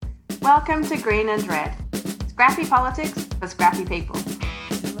Welcome to Green and Red, scrappy politics for scrappy people.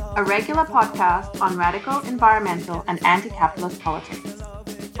 A regular podcast on radical environmental and anti-capitalist politics.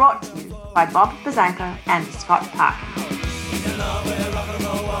 Brought to you by Bob Bazanko and Scott Parkin.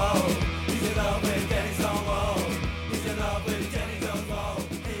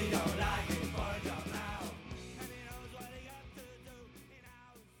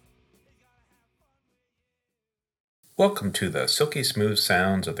 Welcome to the silky smooth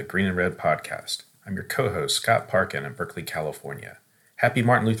sounds of the Green and Red podcast. I'm your co-host, Scott Parkin in Berkeley, California. Happy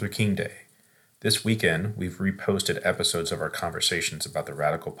Martin Luther King Day. This weekend, we've reposted episodes of our conversations about the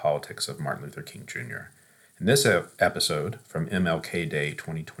radical politics of Martin Luther King Jr. In this episode, from MLK Day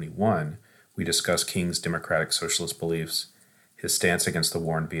 2021, we discuss King's democratic socialist beliefs, his stance against the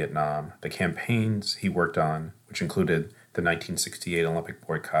war in Vietnam, the campaigns he worked on, which included the 1968 Olympic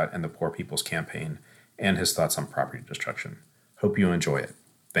boycott and the Poor People's Campaign, and his thoughts on property destruction. Hope you enjoy it.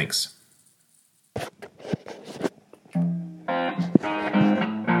 Thanks.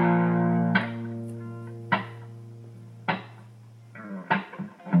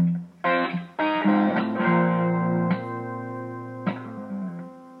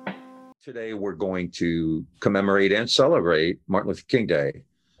 Today we're going to commemorate and celebrate Martin Luther King Day.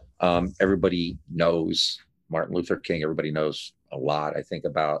 Everybody knows Martin Luther King. Everybody knows a lot, I think,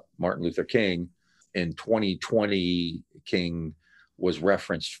 about Martin Luther King. In 2020, King was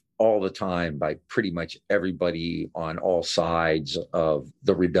referenced all the time by pretty much everybody on all sides of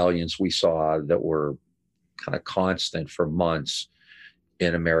the rebellions we saw that were kind of constant for months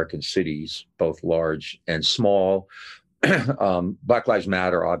in American cities, both large and small. Black Lives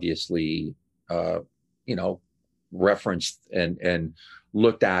Matter, obviously, referenced and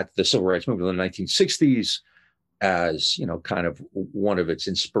looked at the civil rights movement in the 1960s as, kind of one of its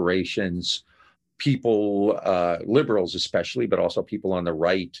inspirations. People, liberals especially, but also people on the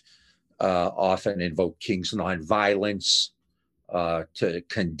right, often invoke King's nonviolence to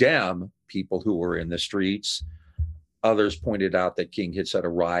condemn people who were in the streets. Others pointed out that King had said a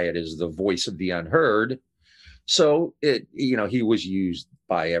riot is the voice of the unheard. So he was used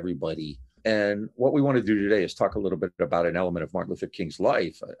by everybody. And what we want to do today is talk a little bit about an element of Martin Luther King's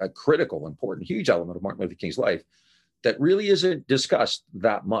life, a critical, important, huge element of Martin Luther King's life that really isn't discussed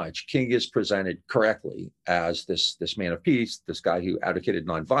that much. King is presented correctly as this man of peace, this guy who advocated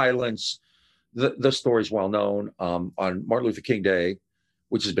nonviolence. The story is well known. On Martin Luther King Day,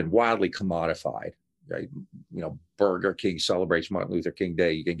 which has been wildly commodified, right? Burger King celebrates Martin Luther King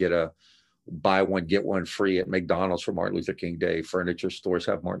Day. You can get a buy one, get one free at McDonald's for Martin Luther King Day. Furniture stores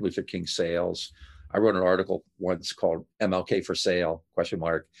have Martin Luther King sales. I wrote an article once called MLK for Sale, ?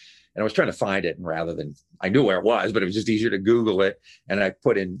 And I was trying to find it, and rather than, I knew where it was, but it was just easier to Google it. And I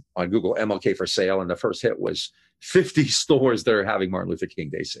put in on Google MLK for sale, and the first hit was 50 stores that are having Martin Luther King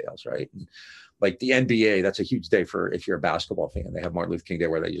Day sales, right? And like the NBA, that's a huge day for, if you're a basketball fan, they have Martin Luther King Day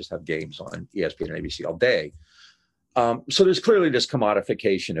where they just have games on ESPN and ABC all day. So there's clearly this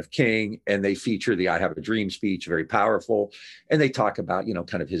commodification of King, and they feature the I Have a Dream speech, very powerful. And they talk about,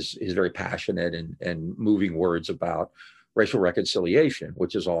 kind of his very passionate and moving words about racial reconciliation,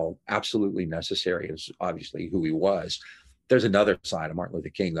 which is all absolutely necessary. Is obviously who he was. There's another side of Martin Luther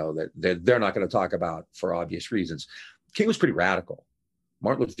King, though, that they're not going to talk about for obvious reasons. King was pretty radical.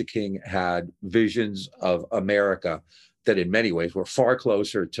 Martin Luther King had visions of America that in many ways were far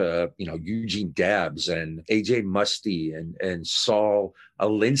closer to, Eugene Debs and A.J. Muste and Saul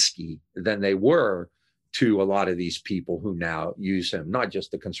Alinsky than they were to a lot of these people who now use him, not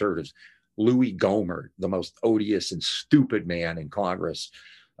just the conservatives. Louis Gohmert, the most odious and stupid man in Congress,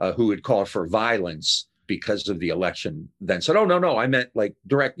 who had called for violence because of the election, then said, "Oh, no, I meant like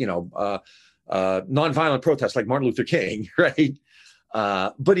direct, nonviolent protests like Martin Luther King," right?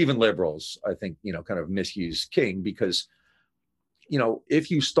 But even liberals, I think, kind of misuse King because, if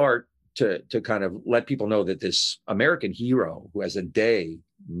you start to kind of let people know that this American hero who has a day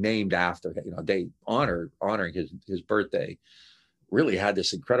named after, a day honoring his birthday, really had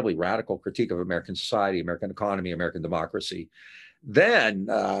this incredibly radical critique of American society, American economy, American democracy, then,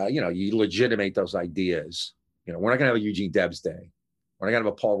 you legitimate those ideas. We're not going to have a Eugene Debs Day. We're not going to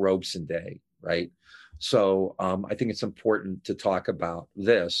have a Paul Robeson Day, right? So I think it's important to talk about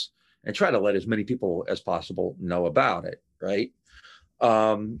this and try to let as many people as possible know about it, right?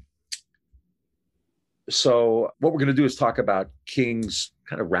 So what we're going to do is talk about King's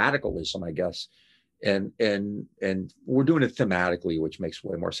kind of radicalism, I guess. And we're doing it thematically, which makes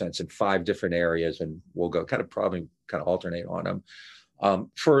way more sense in 5 different areas, and we'll go probably alternate on them.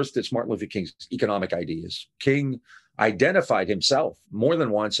 First, it's Martin Luther King's economic ideas. King identified himself more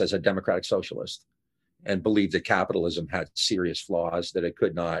than once as a democratic socialist and believed that capitalism had serious flaws, that it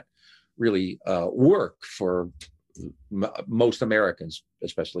could not really work for most Americans,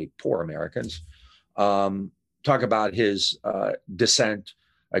 especially poor Americans. Talk about his dissent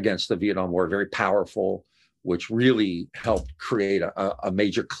against the Vietnam War, very powerful, which really helped create a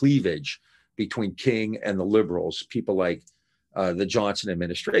major cleavage between King and the liberals, people like the Johnson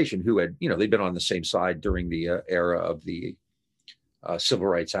administration, who had, they'd been on the same side during the era of the Civil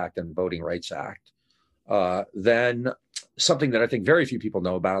Rights Act and Voting Rights Act. Then something that I think very few people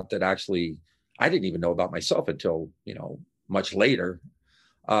know about, that actually I didn't even know about myself until, much later,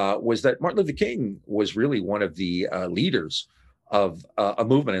 was that Martin Luther King was really one of the leaders of a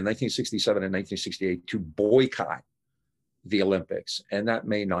movement in 1967 and 1968 to boycott the Olympics. And that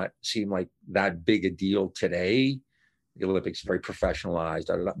may not seem like that big a deal today. The Olympics very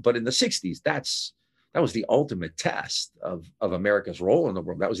professionalized, but in the 60s, that was the ultimate test of America's role in the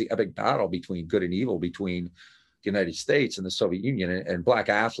world. That was the epic battle between good and evil, between the United States and the Soviet Union, and Black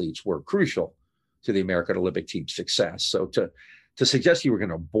athletes were crucial to the American Olympic team's success. So to suggest you were going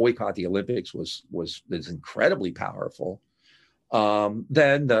to boycott the Olympics was incredibly powerful.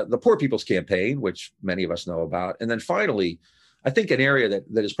 Then the Poor People's Campaign, which many of us know about. And then finally, I think an area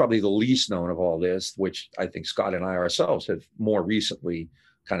that is probably the least known of all this, which I think Scott and I ourselves have more recently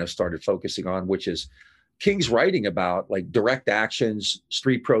kind of started focusing on, which is King's writing about like direct actions,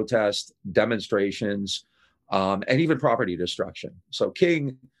 street protests, demonstrations, and even property destruction. So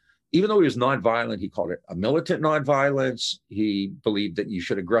King, even though he was nonviolent, he called it a militant nonviolence. He believed that you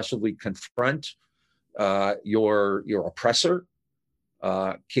should aggressively confront your oppressor.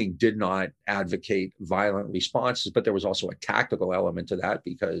 King did not advocate violent responses, but there was also a tactical element to that,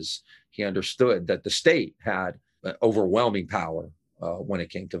 because he understood that the state had overwhelming power when it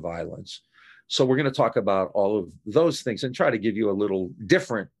came to violence. So we're going to talk about all of those things and try to give you a little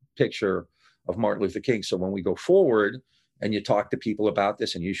different picture of Martin Luther King. So when we go forward and you talk to people about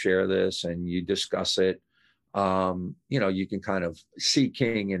this and you share this and you discuss it, you can kind of see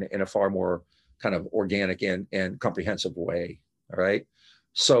King in a far more kind of organic and comprehensive way. All right.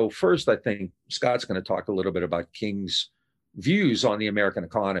 So first, I think Scott's going to talk a little bit about King's views on the American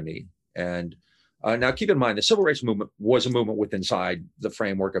economy. And now keep in mind, the Civil Rights Movement was a movement within inside the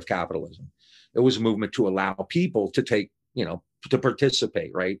framework of capitalism. It was a movement to allow people to take, to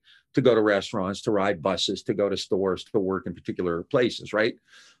participate, right? To go to restaurants, to ride buses, to go to stores, to work in particular places, right?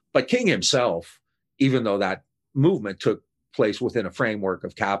 But King himself, even though that movement took place within a framework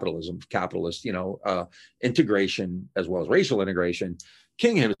of capitalism, capitalist, integration, as well as racial integration,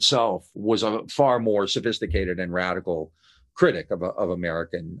 King himself was a far more sophisticated and radical critic of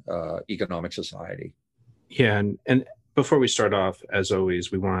American economic society. Yeah, and before we start off, as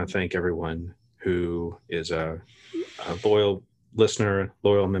always, we want to thank everyone who is a loyal listener,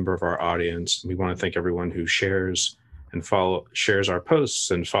 loyal member of our audience. We want to thank everyone who shares our posts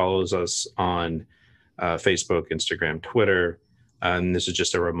and follows us on Facebook, Instagram, Twitter. And this is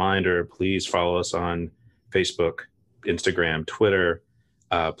just a reminder, please follow us on Facebook, Instagram, Twitter.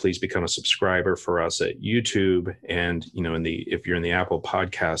 Please become a subscriber for us at YouTube. And, if you're in the Apple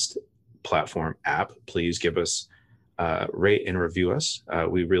Podcast platform app, please give us, rate and review us.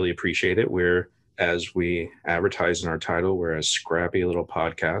 We really appreciate it. As we advertise in our title, we're a scrappy little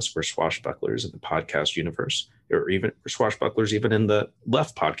podcast. We're swashbucklers in the podcast universe, or even we're swashbucklers even in the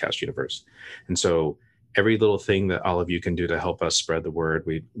left podcast universe. And so every little thing that all of you can do to help us spread the word,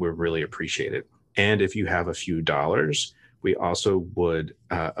 we really appreciate it. And if you have a few dollars, we also would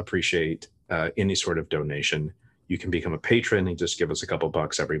appreciate any sort of donation. You can become a patron and just give us a couple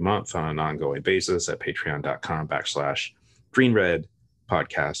bucks every month on an ongoing basis at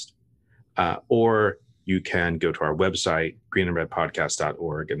patreon.com/greenredpodcast. Or you can go to our website,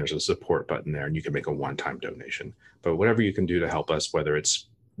 greenandredpodcast.org, and there's a support button there, and you can make a one-time donation. But whatever you can do to help us, whether it's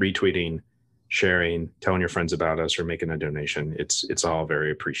retweeting, sharing, telling your friends about us, or making a donation, it's all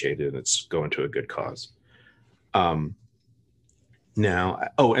very appreciated, and it's going to a good cause. Now,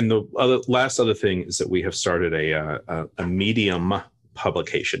 and the last other thing is that we have started a Medium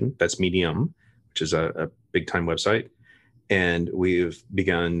publication. That's Medium, which is a big-time website. And we've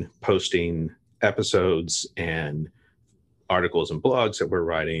begun posting episodes and articles and blogs that we're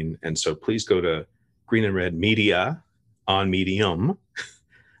writing. And so please go to Green and Red Media on Medium,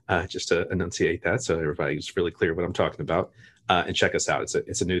 just to enunciate that so everybody's really clear what I'm talking about, and check us out.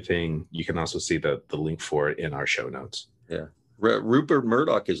 It's a new thing. You can also see the link for it in our show notes. Yeah. Rupert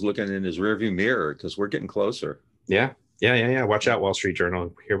Murdoch is looking in his rearview mirror because we're getting closer. Yeah. Watch out, Wall Street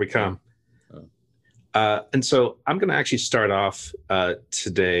Journal. Here we come. And so I'm going to actually start off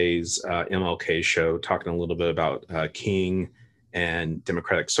today's MLK show talking a little bit about King and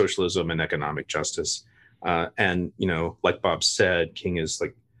democratic socialism and economic justice. And, like Bob said, King is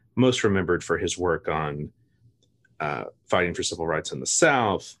like most remembered for his work on fighting for civil rights in the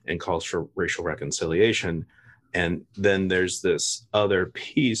South and calls for racial reconciliation. And then there's this other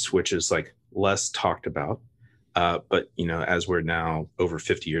piece, which is like less talked about. But, as we're now over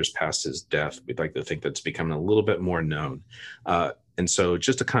 50 years past his death, we'd like to think that's becoming a little bit more known. And so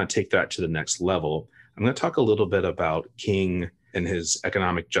just to kind of take that to the next level, I'm going to talk a little bit about King and his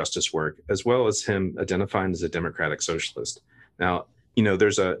economic justice work, as well as him identifying as a democratic socialist. Now,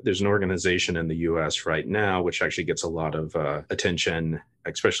 there's an organization in the U.S. right now which actually gets a lot of attention,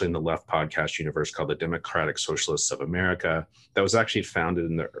 especially in the left podcast universe, called the Democratic Socialists of America. That was actually founded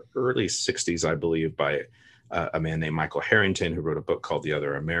in the early 60s, I believe, by a man named Michael Harrington, who wrote a book called The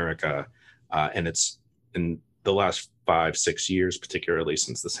Other America. And it's in the last 5-6 years, particularly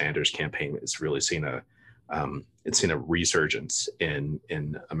since the Sanders campaign, it's really seen a resurgence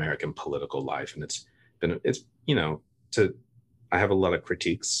in American political life. And I have a lot of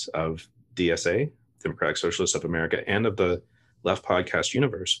critiques of DSA, Democratic Socialists of America, and of the left podcast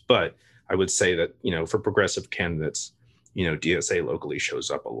universe. But I would say that, for progressive candidates, DSA locally shows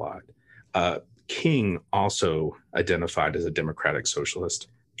up a lot. King also identified as a democratic socialist.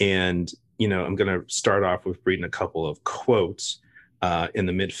 And, I'm going to start off with reading a couple of quotes. In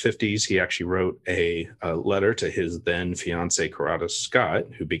the mid-50s, he actually wrote a letter to his then fiancee, Coretta Scott,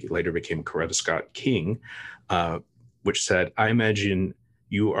 who later became Coretta Scott King, which said, "I imagine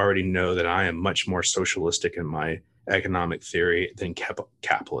you already know that I am much more socialistic in my economic theory than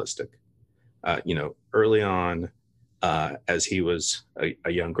capitalistic." Early on, as he was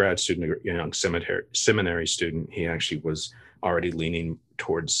a young grad student, a young seminary student, he actually was already leaning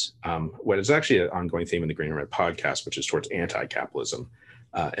towards what is actually an ongoing theme in the Green and Red podcast, which is towards anti-capitalism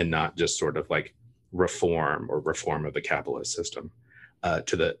and not just sort of like reform of the capitalist system.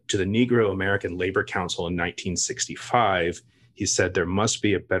 To the Negro American Labor Council in 1965, he said there must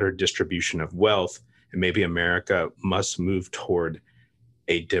be a better distribution of wealth, and maybe America must move toward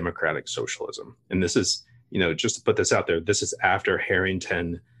a democratic socialism. And this is, just to put this out there, this is after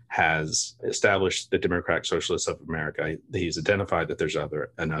Harrington has established the Democratic Socialists of America. He's identified that there's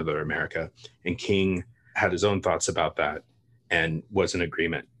another America, and King had his own thoughts about that and was in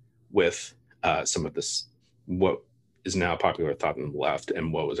agreement with some of this, what is now popular thought on the left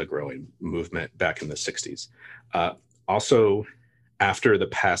and what was a growing movement back in the 60s. Also, after the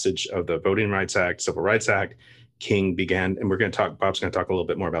passage of the Voting Rights Act, Civil Rights Act, King began, and Bob's going to talk a little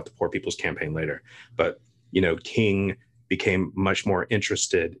bit more about the Poor People's Campaign later, but, King became much more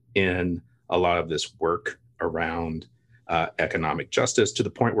interested in a lot of this work around economic justice, to the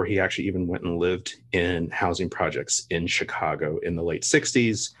point where he actually even went and lived in housing projects in Chicago in the late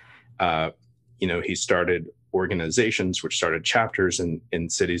 60s. He started organizations which started chapters in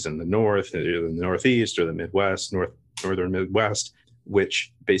cities in the North, either the Northeast or the Midwest, Northern Midwest,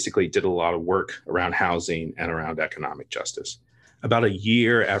 which basically did a lot of work around housing and around economic justice. About a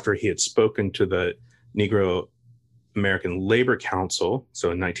year after he had spoken to the Negro American Labor Council, so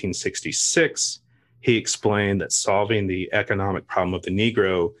in 1966, he explained that solving the economic problem of the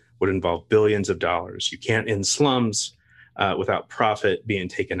Negro would involve billions of dollars. You can't end slums without profit being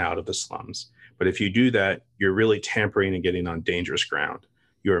taken out of the slums. But if you do that, you're really tampering and getting on dangerous ground.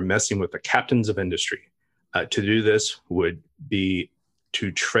 You are messing with the captains of industry. To do this would be to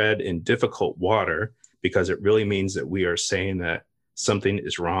tread in difficult water, because it really means that we are saying that something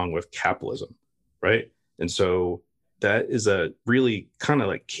is wrong with capitalism, right? And so that is a really kind of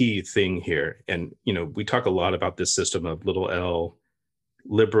like key thing here. And, we talk a lot about this system of little L,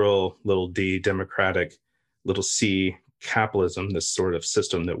 liberal, little D, democratic, little C, capitalism, this sort of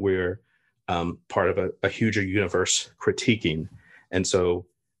system that we're part of a huger universe critiquing. And so,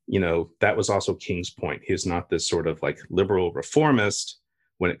 that was also King's point. He is not this sort of like liberal reformist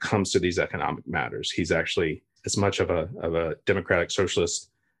when it comes to these economic matters. He's actually as much of a democratic socialist,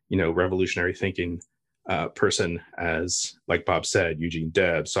 revolutionary thinking person as, like Bob said, Eugene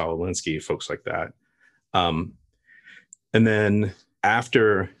Debs, Saul Alinsky, folks like that. And then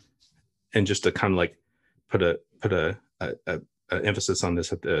after, and just to kind of like put a emphasis on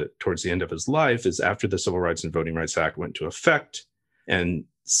this towards the end of his life, is after the Civil Rights and Voting Rights Act went into effect and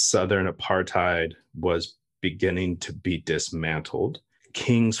Southern apartheid was beginning to be dismantled,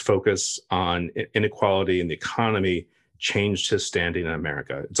 King's focus on inequality in the economy changed his standing in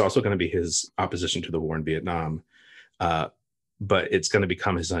America. It's also going to be his opposition to the war in Vietnam, but it's going to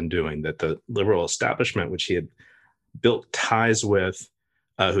become his undoing, that the liberal establishment, which he had built ties with,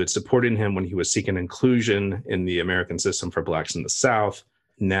 who had supported him when he was seeking inclusion in the American system for Blacks in the South,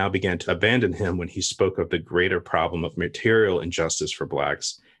 now began to abandon him when he spoke of the greater problem of material injustice for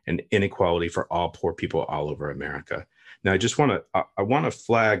Blacks and inequality for all poor people all over America. Now, I want to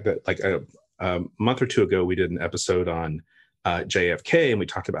flag that like a month or two ago, we did an episode on JFK, and we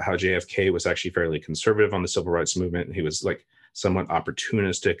talked about how JFK was actually fairly conservative on the civil rights movement. And he was like somewhat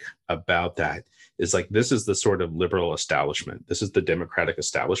opportunistic about that. Is like, this is the sort of liberal establishment. This is the Democratic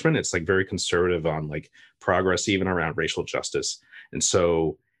establishment. It's like very conservative on like progress, even around racial justice. And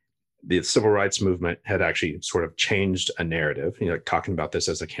so the civil rights movement had actually sort of changed a narrative, talking about this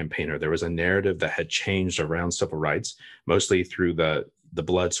as a campaigner. There was a narrative that had changed around civil rights, mostly through the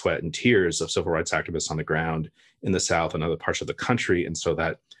blood, sweat, and tears of civil rights activists on the ground in the South and other parts of the country. And so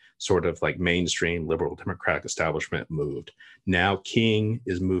that sort of like mainstream liberal democratic establishment moved. Now King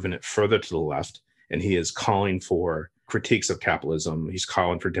is moving it further to the left, and he is calling for critiques of capitalism. He's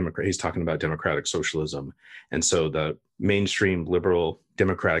calling for he's talking about democratic socialism. And so the mainstream liberal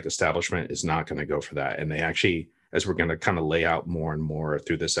democratic establishment is not going to go for that. And they actually, as we're going to kind of lay out more and more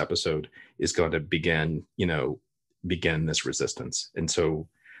through this episode, is going to begin this resistance. And so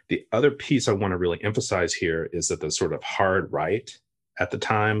the other piece I want to really emphasize here is that the sort of hard right at the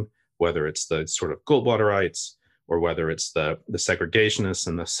time, whether it's the sort of Goldwaterites or whether it's the segregationists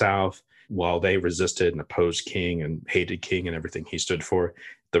in the South, while they resisted and opposed King and hated King and everything he stood for,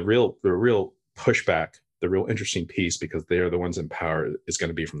 the real pushback, the real interesting piece, because they are the ones in power, is going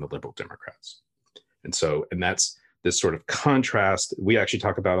to be from the liberal Democrats. And that's this sort of contrast we actually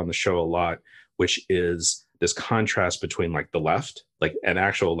talk about on the show a lot, which is this contrast between like the left, like an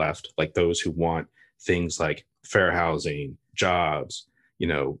actual left, like those who want things like fair housing, jobs,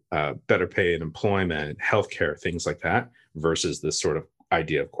 better pay and employment, healthcare, things like that, versus this sort of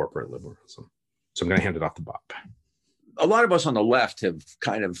idea of corporate liberalism. So I'm going to hand it off to Bob. A lot of us on the left have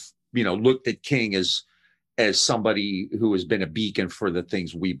kind of, looked at King as somebody who has been a beacon for the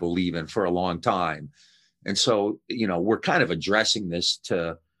things we believe in for a long time. And so, we're kind of addressing this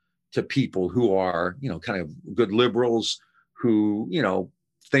to people who are, kind of good liberals who,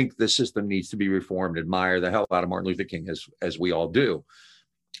 think the system needs to be reformed, admire the hell out of Martin Luther King, as we all do.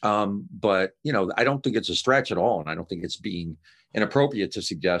 But, I don't think it's a stretch at all. And I don't think it's being inappropriate to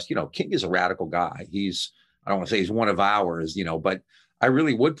suggest, King is a radical guy. I don't want to say he's one of ours, but I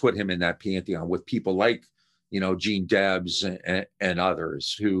really would put him in that pantheon with people like, Gene Debs and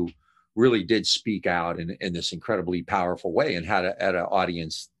others who really did speak out in this incredibly powerful way and had an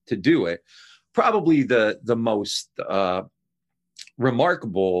audience to do it. Probably the most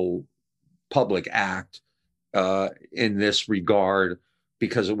remarkable public act in this regard,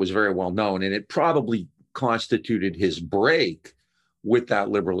 because it was very well known, and it probably constituted his break with that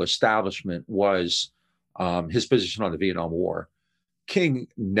liberal establishment, was his position on the Vietnam War. King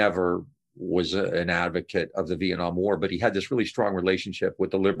never was an advocate of the Vietnam War, but he had this really strong relationship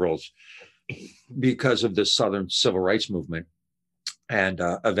with the liberals because of the Southern Civil Rights Movement, and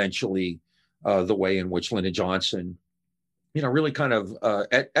eventually the way in which Lyndon Johnson, really kind of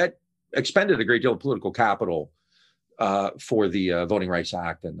expended a great deal of political capital for the Voting Rights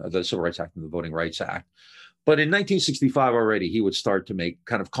Act and the Civil Rights Act and the Voting Rights Act. But in 1965 already, he would start to make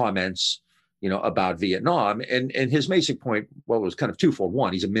kind of comments, about Vietnam. And his basic point, was kind of twofold.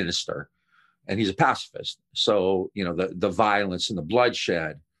 One, he's a minister and he's a pacifist. So, the violence and the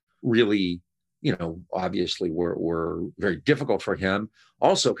bloodshed really, obviously were very difficult for him.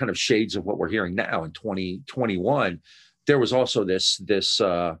 Also kind of shades of what we're hearing now in 2021. There was also this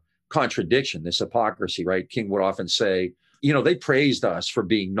contradiction, this hypocrisy, right? King would often say, they praised us for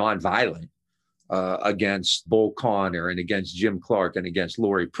being nonviolent against Bull Connor and against Jim Clark and against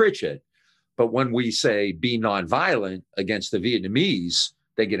Lori Pritchett. But when we say be nonviolent against the Vietnamese,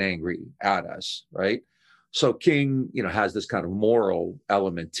 they get angry at us, right? So King, has this kind of moral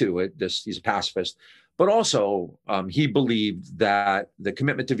element to it. He's a pacifist, but also he believed that the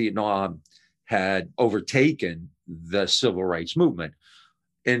commitment to Vietnam had overtaken the civil rights movement.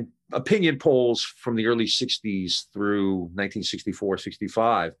 In opinion polls from the early 60s through 1964,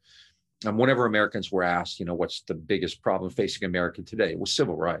 65, whenever Americans were asked, what's the biggest problem facing America today, it was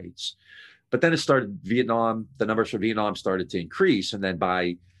civil rights. But then it started Vietnam, the numbers for Vietnam started to increase. And then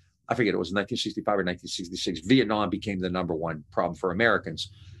by, I forget, it was 1965 or 1966, Vietnam became the number one problem for Americans.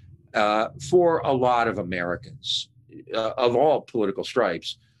 For a lot of Americans of all political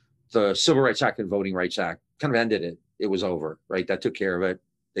stripes, the Civil Rights Act and Voting Rights Act kind of ended it. It was over, right? That took care of it.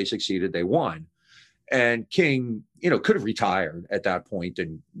 They succeeded, they won. And King, could have retired at that point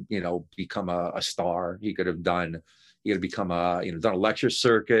and, become a star. He could have become done a lecture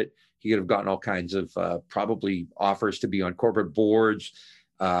circuit. He could have gotten all kinds of probably offers to be on corporate boards.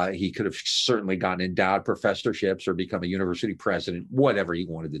 He could have certainly gotten endowed professorships or become a university president, whatever he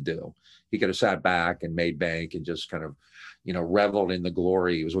wanted to do. He could have sat back and made bank and just kind of, reveled in the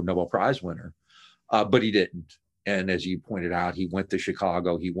glory. He was a Nobel Prize winner, but he didn't. And as you pointed out, he went to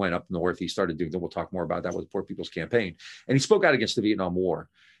Chicago, he went up north, he started doing, we'll talk more about that with the Poor People's Campaign. And he spoke out against the Vietnam War.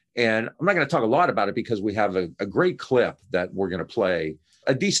 And I'm not going to talk a lot about it because we have a great clip that we're going to play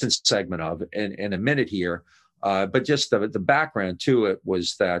a decent segment of in a minute here. But just the background to it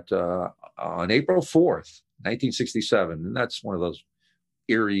was that on April 4th, 1967, and that's one of those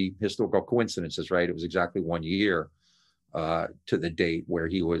eerie historical coincidences, right? It was exactly 1 year to the date where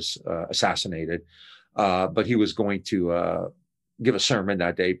he was assassinated. But he was going to give a sermon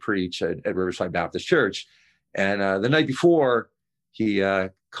that day, preach at Riverside Baptist Church. And the night before, he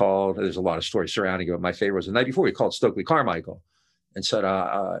called, there's a lot of stories surrounding it, but my favorite was the night before he called Stokely Carmichael and said,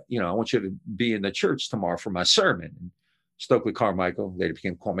 I want you to be in the church tomorrow for my sermon. And Stokely Carmichael, later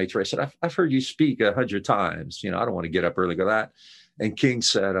became Kwame Ture, said, I've heard you speak 100 times. I don't want to get up early to that. And King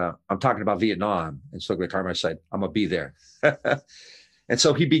said, I'm talking about Vietnam. And Stokely Carmichael said, I'm going to be there. And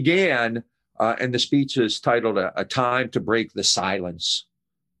so he began, and the speech is titled A Time to Break the Silence.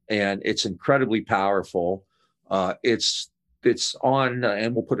 And it's incredibly powerful. It's on,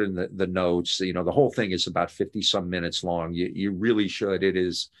 and we'll put it in the notes. The whole thing is about 50 some minutes long. You really should. It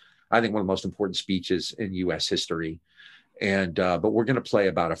is, I think, one of the most important speeches in U.S. history. And but we're going to play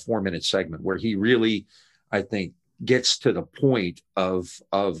about a 4-minute segment where he really, I think, gets to the point of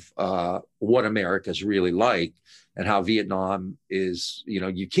what America's really like and how Vietnam is.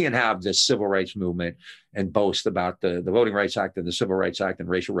 You can't have this civil rights movement and boast about the Voting Rights Act and the Civil Rights Act and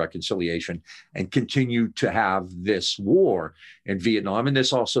racial reconciliation and continue to have this war in Vietnam. And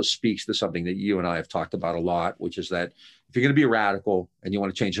this also speaks to something that you and I have talked about a lot, which is that if you're going to be a radical and you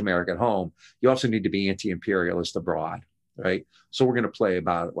want to change America at home, you also need to be anti-imperialist abroad, right? So we're going to play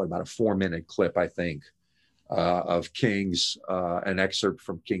about a 4-minute clip, I think, of King's, an excerpt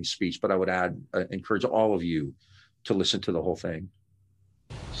from King's speech. But I would encourage all of you to listen to the whole thing.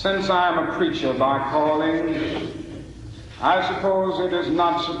 Since I am a preacher by calling, I suppose it is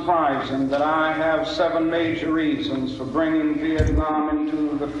not surprising that I have 7 major reasons for bringing Vietnam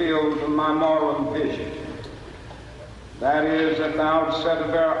into the field of my moral vision. That is, at the outset,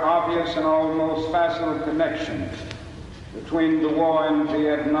 a very obvious and almost facile connection between the war in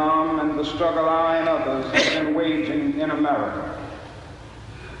Vietnam and the struggle I and others have been waging in America.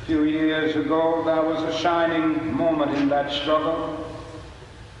 A few years ago, there was a shining moment in that struggle.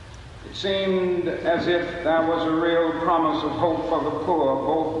 It seemed as if there was a real promise of hope for the poor,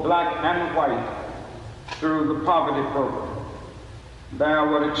 both black and white, through the poverty program. There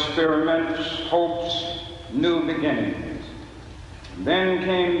were experiments, hopes, new beginnings. Then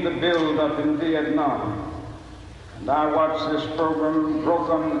came the build-up in Vietnam. And I watched this program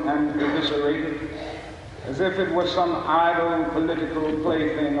broken and eviscerated as if it was some idle political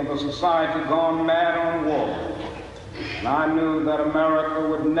plaything of a society gone mad on war. And I knew that America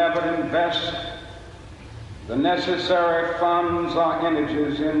would never invest the necessary funds or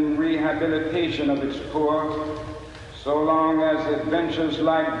energies in rehabilitation of its poor so long as adventures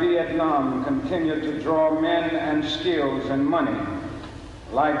like Vietnam continue to draw men and skills and money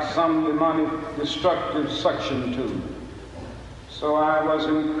like some demonic destructive suction tube. So I was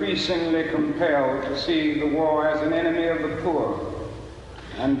increasingly compelled to see the war as an enemy of the poor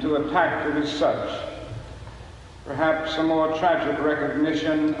and to attack it as such. Perhaps a more tragic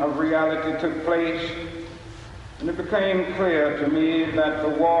recognition of reality took place, and it became clear to me that the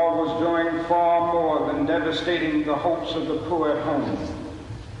war was doing far more than devastating the hopes of the poor at home.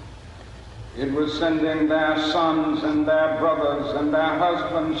 It was sending their sons and their brothers and their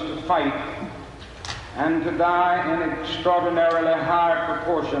husbands to fight and to die in extraordinarily high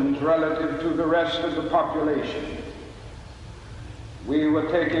proportions relative to the rest of the population. We were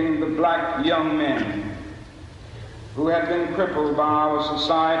taking the black young men who had been crippled by our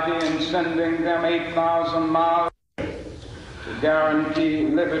society and sending them 8,000 miles to guarantee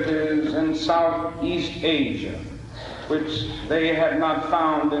liberties in Southeast Asia, which they had not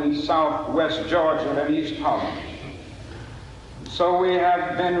found in Southwest Georgia and East Holland. So we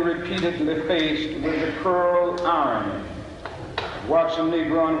have been repeatedly faced with the cruel irony, watching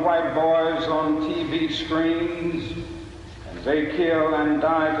Negro and white boys on TV screens as they kill and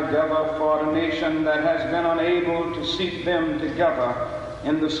die together for a nation that has been unable to seat them together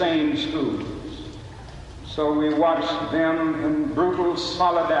in the same schools. So we watched them in brutal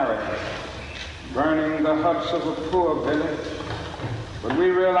solidarity, burning the huts of a poor village, but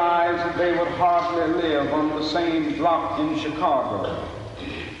we realized that they would hardly live on the same block in Chicago.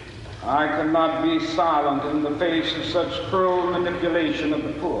 I could not be silent in the face of such cruel manipulation of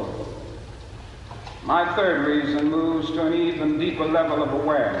the poor. My third reason moves to an even deeper level of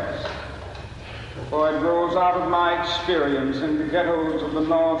awareness, for it grows out of my experience in the ghettos of the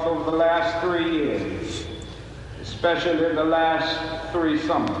North over the last 3 years. especially the last 3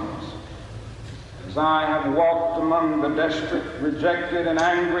 summers. As I have walked among the desperate, rejected, and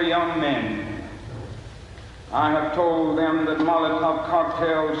angry young men, I have told them that Molotov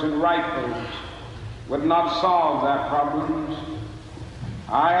cocktails and rifles would not solve their problems.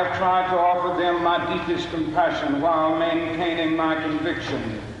 I have tried to offer them my deepest compassion while maintaining my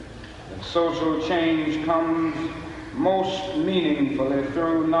conviction that social change comes most meaningfully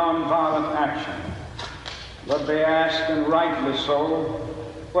through nonviolent action. But they ask, and rightly so,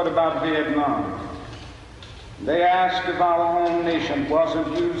 what about Vietnam? They ask if our home nation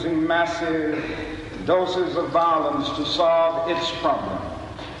wasn't using massive doses of violence to solve its problem,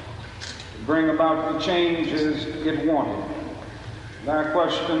 to bring about the changes it wanted. Their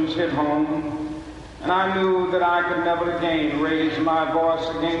questions hit home, and I knew that I could never again raise my voice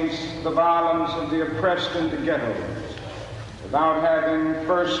against the violence of the oppressed in the ghettos without having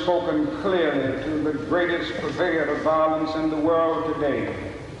first spoken clearly to the greatest purveyor of violence in the world today,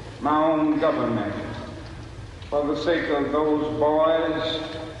 my own government. For the sake of those boys,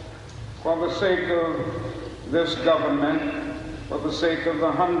 for the sake of this government, for the sake of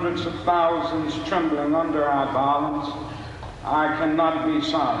the hundreds of thousands trembling under our violence, I cannot be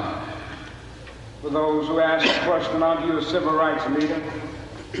silent. For those who ask the question, are you a civil rights leader?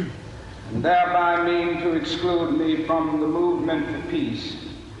 And thereby mean to exclude me from the movement for peace,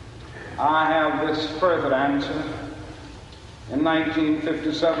 I have this further answer. In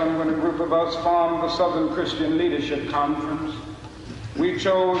 1957, when a group of us formed the Southern Christian Leadership Conference, we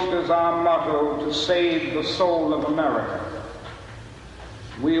chose as our motto to save the soul of America.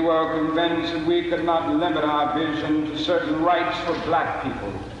 We were convinced that we could not limit our vision to certain rights for black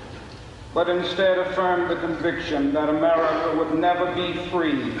people, but instead affirm the conviction that America would never be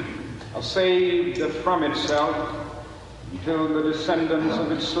free or saved from itself until the descendants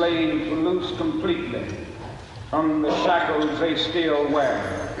of its slaves were loosed completely from the shackles they still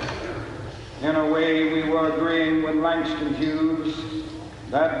wear. In a way, we were agreeing with Langston Hughes,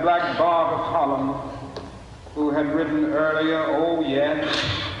 that black Bart of Harlem, who had written earlier, oh yes,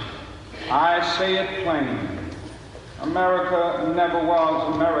 I say it plain, America never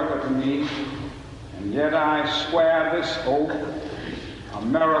was America to me, and yet I swear this oath,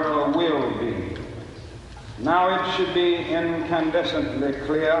 America will be. Now it should be incandescently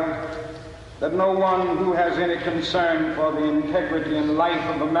clear that no one who has any concern for the integrity and life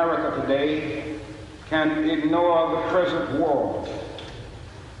of America today can ignore the present war.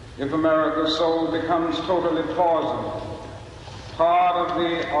 If America's soul becomes totally poisoned, part of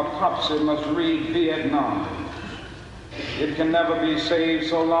the autopsy must read Vietnam. It can never be saved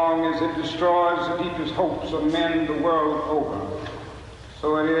so long as it destroys the deepest hopes of men the world over.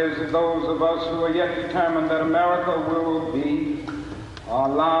 So it is that those of us who are yet determined that America will be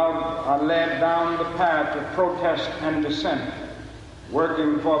are led down the path of protest and dissent,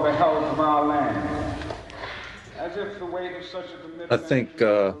 working for the health of our land. As if the weight of such a commitment... I think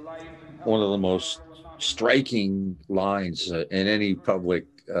one of the most striking lines in any public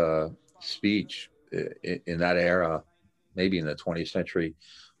speech in that era, maybe in the 20th century,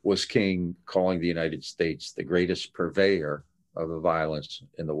 was King calling the United States the greatest purveyor of the violence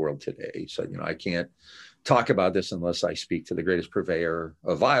in the world today. He said, I can't talk about this unless I speak to the greatest purveyor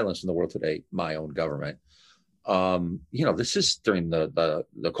of violence in the world today, my own government. This is during the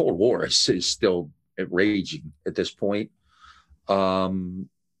Cold War is still raging at this point.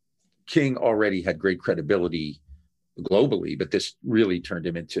 King already had great credibility globally, but this really turned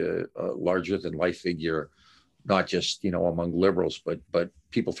him into a larger than life figure, not just, among liberals, but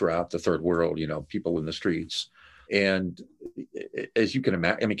people throughout the third world, people in the streets. And as you can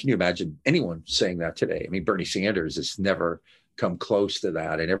imagine, can you imagine anyone saying that today? Bernie Sanders has never come close to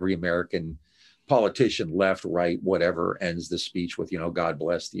that. And every American politician, left, right, whatever, ends the speech with, God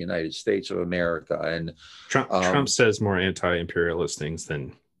bless the United States of America. And Trump says more anti-imperialist things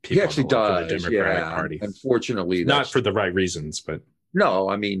than people he actually does, for the Democratic Party. Unfortunately, not for the right reasons, but no.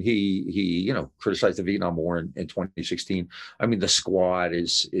 He criticized the Vietnam War in 2016. The Squad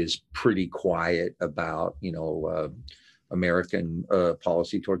is pretty quiet about American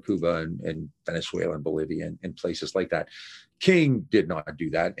policy toward Cuba and Venezuela and Bolivia and places like that. King did not do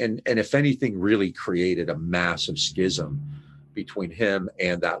that, and if anything, really created a massive schism between him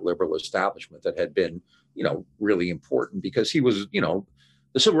and that liberal establishment that had been really important, because he was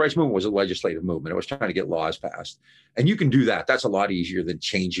the civil rights movement was a legislative movement. It was trying to get laws passed. And you can do that. That's a lot easier than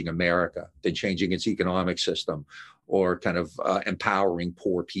changing America, than changing its economic system, or kind of empowering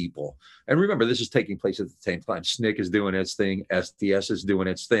poor people. And remember, this is taking place at the same time. SNCC is doing its thing. SDS is doing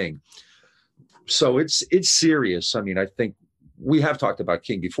its thing. So it's serious. I think we have talked about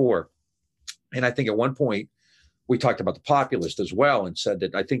King before. And I think at one point we talked about the populist as well and said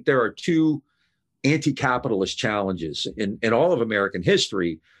that I think there are two anti-capitalist challenges in all of American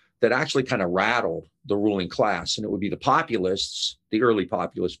history that actually kind of rattled the ruling class. And it would be the populists, the early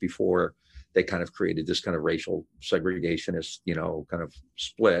populists, before they kind of created this kind of racial segregationist, kind of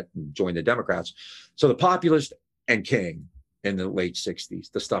split and joined the Democrats. So the populist and King in the late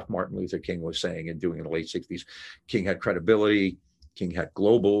 60s, the stuff Martin Luther King was saying and doing in the late 60s. King had credibility. King had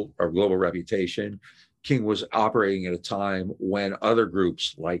global reputation. King was operating at a time when other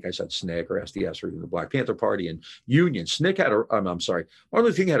groups, like I said, SNCC or SDS or even the Black Panther Party and unions, Martin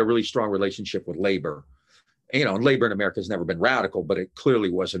Luther King had a really strong relationship with labor. And labor in America has never been radical, but it clearly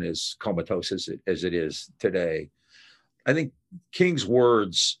wasn't as comatose as it is today. I think King's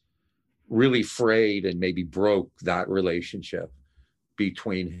words really frayed and maybe broke that relationship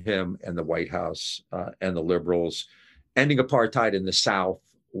between him and the White House and the liberals. Ending apartheid in the South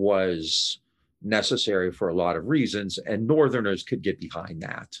was necessary for a lot of reasons, and Northerners could get behind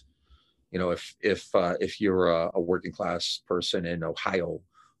that. If you're a working class person in Ohio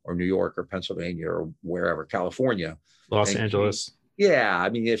or New York or Pennsylvania or wherever, California, Los Angeles.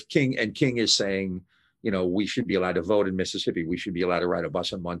 If King is saying, we should be allowed to vote in Mississippi, we should be allowed to ride a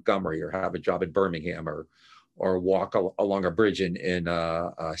bus in Montgomery or have a job in Birmingham or walk along a bridge in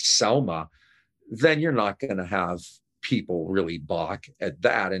Selma, then you're not going to have people really balk at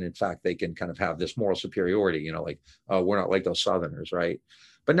that. And in fact, they can kind of have this moral superiority, we're not like those Southerners, right?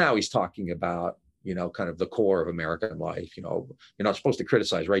 But now he's talking about, kind of the core of American life. You're not supposed to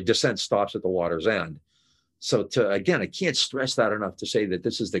criticize, right? Dissent stops at the water's end. So again, I can't stress that enough to say that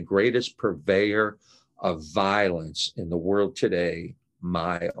this is the greatest purveyor of violence in the world today.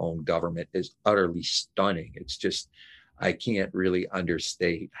 My own government is utterly stunning. It's just, I can't really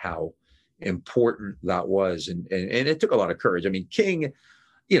understate how important that was. And it took a lot of courage. I mean, King,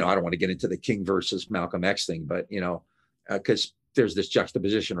 I don't want to get into the King versus Malcolm X thing, but, because there's this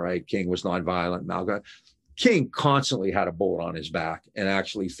juxtaposition, right? King was nonviolent. Malcolm King constantly had a bullet on his back and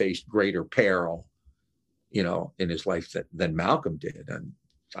actually faced greater peril, in his life than Malcolm did. And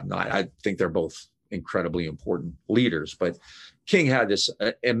I think they're both incredibly important leaders, but King had this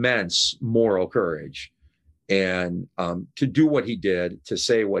immense moral courage. And to do what he did, to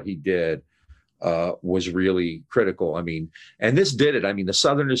say what he did, was really critical. And this did it. The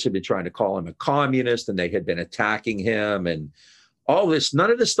Southerners had been trying to call him a communist, and they had been attacking him, and all this.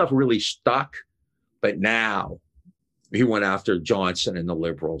 None of this stuff really stuck. But now he went after Johnson and the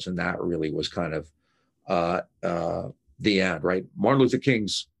liberals, and that really was kind of the end, right? Martin Luther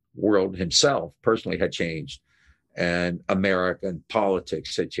King's world himself personally had changed, and American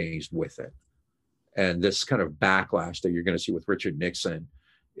politics had changed with it. And this kind of backlash that you're going to see with Richard Nixon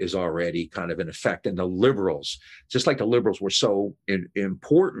is already kind of in effect. And the liberals, just like the liberals were so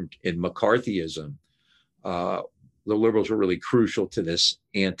important in McCarthyism, the liberals were really crucial to this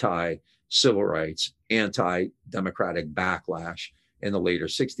anti-civil rights, anti-democratic backlash in the later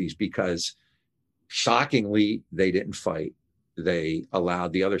 60s, because shockingly, they didn't fight. They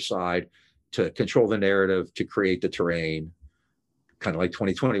allowed the other side to control the narrative, to create the terrain, kind of like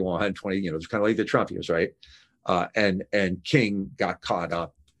 2021, it's kind of like the Trump years, right? And King got caught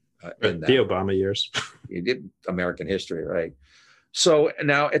up in that. The Obama years. He did American history, right? So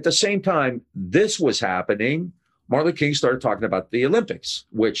now at the same time this was happening, Martin Luther King started talking about the Olympics,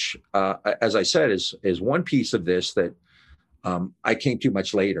 which, as I said, is one piece of this that I came to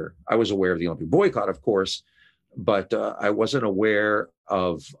much later. I was aware of the Olympic boycott, of course, but I wasn't aware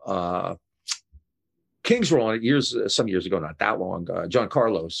of King's role in it some years ago, not that long. John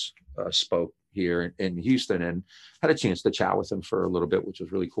Carlos spoke here in Houston and had a chance to chat with him for a little bit, which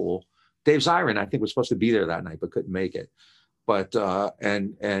was really cool. Dave Zirin, I think, was supposed to be there that night, but couldn't make it. But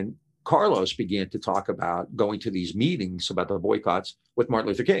and Carlos began to talk about going to these meetings about the boycotts with Martin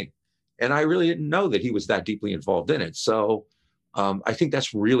Luther King. And I really didn't know that he was that deeply involved in it. So I think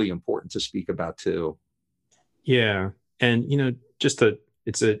that's really important to speak about too. Yeah. And,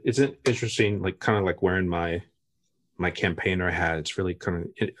 it's an interesting, kind of like wearing my campaigner hat. It's really kind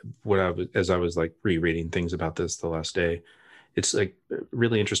of as I was like rereading things about this the last day, it's like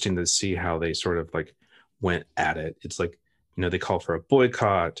really interesting to see how they sort of like went at it. It's like, they call for a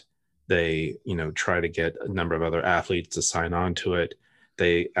boycott. They, try to get a number of other athletes to sign on to it.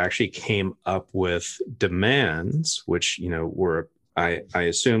 They actually came up with demands, which, were, I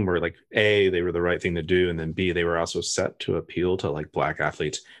assume were like, A, they were the right thing to do. And then B, they were also set to appeal to like Black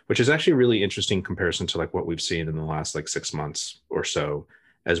athletes, which is actually a really interesting comparison to like what we've seen in the last like 6 months or so,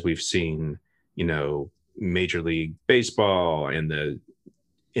 as we've seen, Major League Baseball and the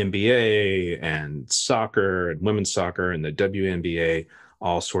NBA and soccer and women's soccer and the WNBA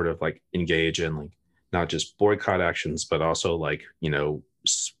all sort of like engage in like not just boycott actions, but also like,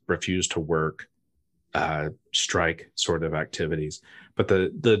 refuse to work, strike sort of activities. But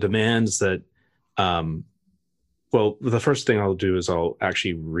the demands that, well, the first thing I'll do is I'll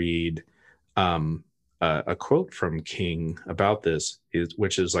actually read a quote from King about this,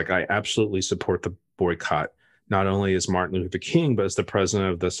 which is like, I absolutely support the boycott, not only as Martin Luther King, but as the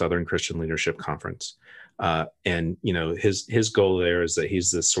president of the Southern Christian Leadership Conference. And, his goal there is that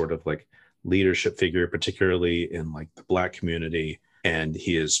he's this sort of like leadership figure, particularly in like the Black community. And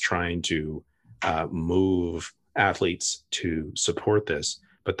he is trying to move athletes to support this.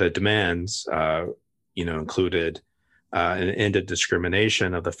 But the demands, included an end of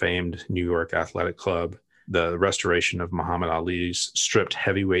discrimination of the famed New York Athletic Club, the restoration of Muhammad Ali's stripped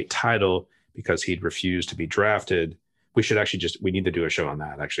heavyweight title because he'd refused to be drafted. We need to do a show on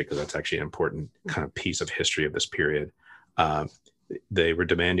that, actually, because that's actually an important kind of piece of history of this period. They were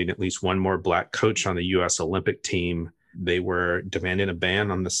demanding at least one more Black coach on the U.S. Olympic team. They were demanding a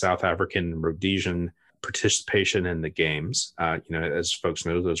ban on the South African and Rhodesian participation in the games. As folks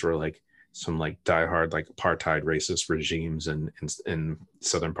know, those were like some like diehard, like apartheid racist regimes in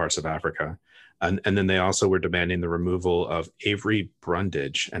southern parts of Africa. And then they also were demanding the removal of Avery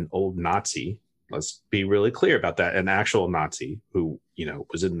Brundage, an old Nazi. Let's be really clear about that. An actual Nazi who,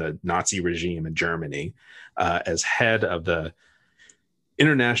 was in the Nazi regime in Germany, as head of the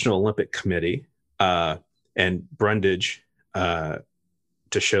International Olympic Committee. And Brundage, to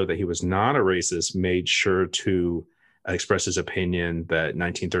show that he was not a racist, made sure to express his opinion that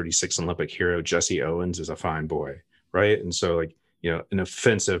 1936 Olympic hero Jesse Owens is a fine boy, right? And so, like, an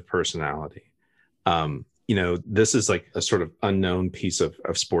offensive personality. This is like a sort of unknown piece of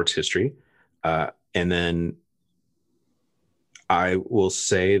sports history. And then I will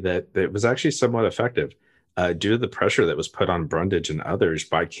say that it was actually somewhat effective due to the pressure that was put on Brundage and others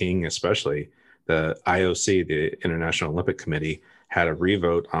by King, especially. The IOC, the International Olympic Committee, had a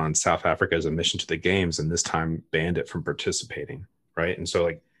revote on South Africa's admission to the games, and this time banned it from participating, right? And so,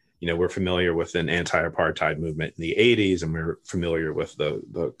 like, we're familiar with an anti-apartheid movement in the 80s, and we're familiar with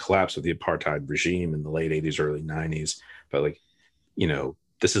the collapse of the apartheid regime in the late 80s, early 90s. But, like,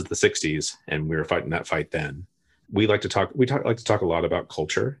 this is the 60s, and we were fighting that fight then. We like to talk a lot about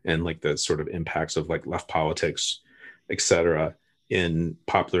culture and like the sort of impacts of like left politics, et cetera, in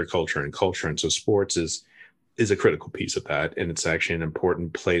popular culture and culture. And so sports is a critical piece of that. And it's actually an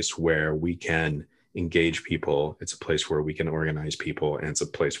important place where we can engage people. It's a place where we can organize people. And it's a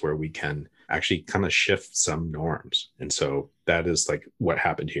place where we can actually kind of shift some norms. And so that is like what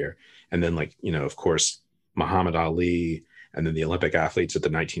happened here. And then, like, of course, Muhammad Ali and then the Olympic athletes at the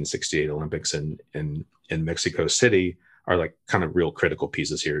 1968 Olympics in Mexico City are like kind of real critical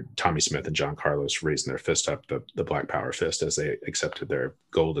pieces here. Tommie Smith and John Carlos raising their fist up, the Black Power fist, as they accepted their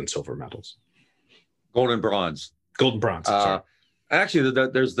gold and silver medals. Gold and bronze. Sorry. Actually,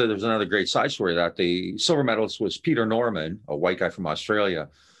 there's another great side story that the silver medalist was Peter Norman, a white guy from Australia,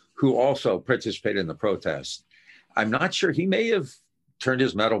 who also participated in the protest. I'm not sure, he may have turned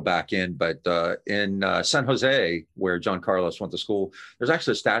his medal back in, but in San Jose, where John Carlos went to school, there's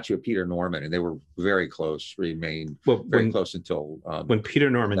actually a statue of Peter Norman, and they were very close, remained very close until when Peter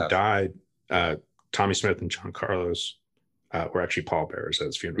Norman died. Tommie Smith and John Carlos were actually pallbearers at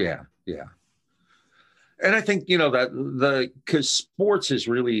his funeral. Yeah. And I think, because sports has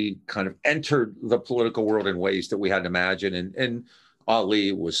really kind of entered the political world in ways that we hadn't imagined. And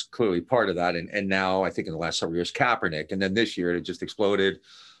Ali was clearly part of that. And now I think in the last several years, Kaepernick. And then this year it just exploded.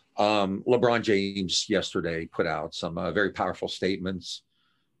 LeBron James yesterday put out some very powerful statements,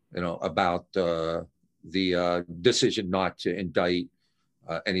 about the decision not to indict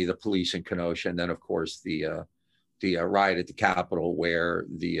any of the police in Kenosha. And then, of course, the riot at the Capitol, where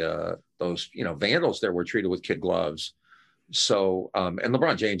those vandals there were treated with kid gloves. So and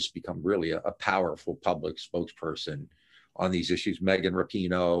LeBron James has become really a powerful public spokesperson on these issues. Megan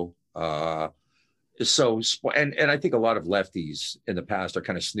Rapinoe. And I think a lot of lefties in the past are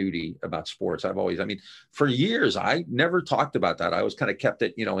kind of snooty about sports. For years, I never talked about that. I always kind of kept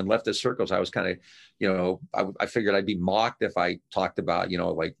it, in leftist circles. I was kind of, I figured I'd be mocked if I talked about,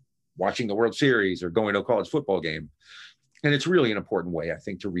 like watching the World Series or going to a college football game. And it's really an important way, I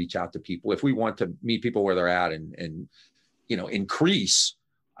think, to reach out to people. If we want to meet people where they're at and increase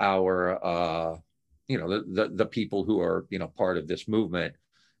our, the people who are, part of this movement,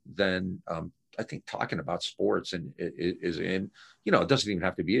 then I think talking about sports is in, it doesn't even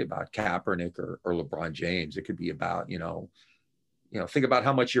have to be about Kaepernick or LeBron James. It could be about, think about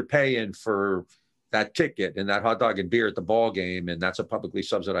how much you're paying for that ticket and that hot dog and beer at the ball game, and that's a publicly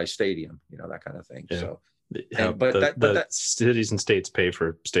subsidized stadium, that kind of thing. Yeah. So, but cities and states pay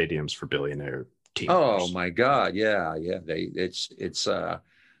for stadiums for billionaire team. Oh my God. Yeah. It's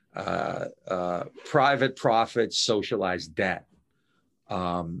private profit, socialized debt.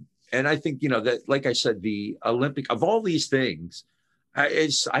 And I think, that, like I said, the Olympic, of all these things, I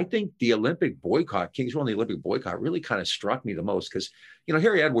think the Olympic boycott, Kings won the Olympic boycott, really kind of struck me the most because,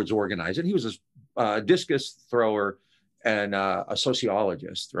 Harry Edwards organized it. He was a discus thrower and a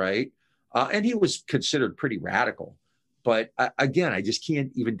sociologist, right? And he was considered pretty radical. But again, I just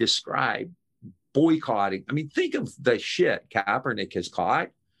can't even describe boycotting. I mean, think of the shit Kaepernick has caught.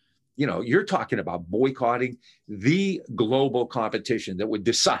 You're talking about boycotting the global competition that would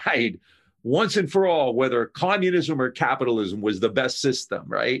decide once and for all whether communism or capitalism was the best system,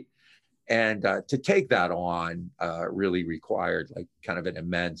 right? And to take that on really required like kind of an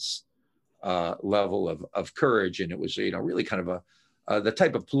immense level of courage. And it was, really kind of the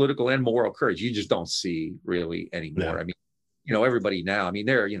type of political and moral courage you just don't see really anymore. Yeah. I mean, everybody now,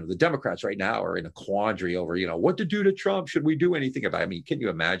 the Democrats right now are in a quandary over, what to do to Trump. Should we do anything about it? I mean, can you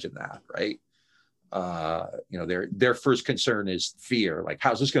imagine that, right? Their first concern is fear. Like,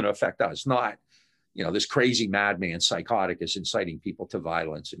 how's this going to affect us? Not, this crazy madman psychotic is inciting people to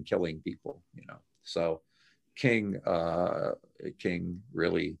violence and killing people, So King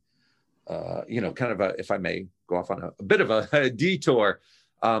really, kind of if I may go off on a bit of a detour,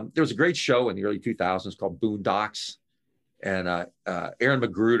 there was a great show in the early 2000s called Boondocks. And Aaron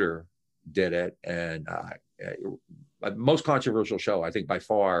Magruder did it, and most controversial show, I think, by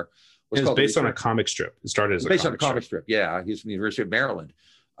far. It was based on a comic strip. It started as based on a comic strip. Yeah, he's from the University of Maryland.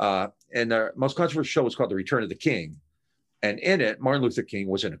 And the most controversial show was called The Return of the King. And in it, Martin Luther King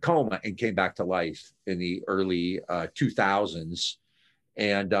was in a coma and came back to life in the early 2000s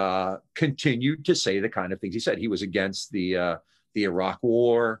and continued to say the kind of things he said. He was against the Iraq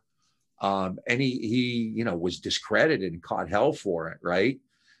War. And he was discredited and caught hell for it, right?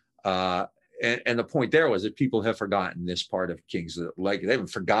 And the point there was that people have forgotten this part of King's, like, they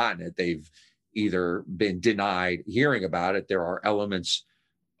haven't forgotten it. They've either been denied hearing about it. There are elements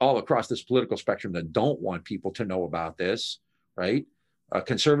all across this political spectrum that don't want people to know about this, right?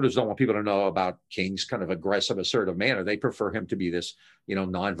 Conservatives don't want people to know about King's kind of aggressive, assertive manner. They prefer him to be this,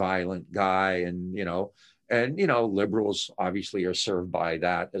 nonviolent guy, and liberals obviously are served by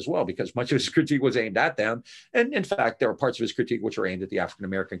that as well, because much of his critique was aimed at them. And in fact, there are parts of his critique which are aimed at the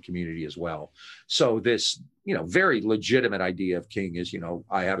African-American community as well. So this, very legitimate idea of King is,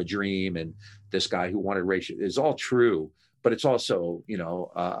 I have a dream, and this guy who wanted racial is all true, but it's also,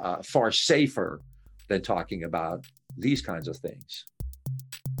 far safer than talking about these kinds of things.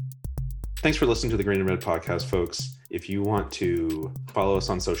 Thanks for listening to the Green and Red podcast, folks. If you want to follow us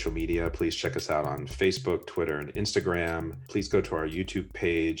on social media, please check us out on Facebook, Twitter, and Instagram. Please go to our YouTube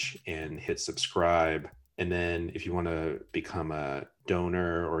page and hit subscribe. And then if you want to become a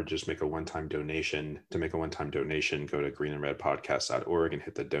donor or just make a one-time donation, go to greenandredpodcast.org and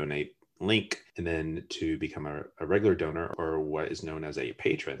hit the donate link. And then to become a regular donor, or what is known as a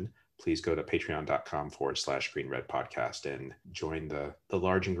patron, please go to patreon.com/greenredpodcast and join the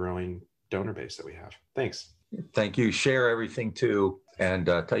large and growing donor base that we have. Thanks. Thank you. Share everything too, and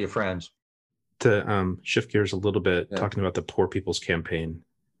tell your friends. To shift gears a little bit, talking about the Poor People's Campaign,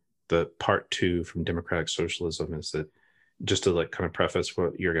 the part 2 from Democratic Socialism is that, just to kind of preface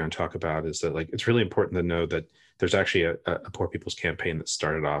what you're going to talk about, is that it's really important to know that there's actually a Poor People's Campaign that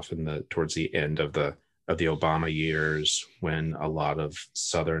started off towards the end of the Obama years, when a lot of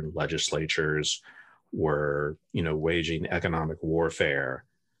Southern legislatures were, waging economic warfare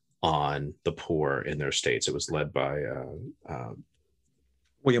on the poor in their states. It was led by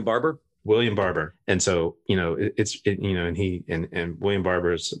William Barber. And so, and William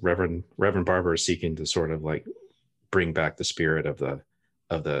Barber's Reverend Barber is seeking to sort of bring back the spirit of the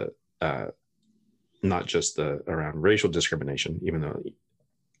not just around racial discrimination,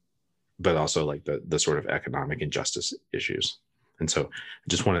 but also the sort of economic injustice issues. And so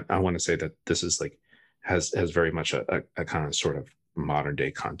I want to say that this is has very much a kind of sort of modern day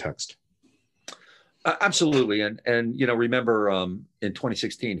context. Absolutely. And remember in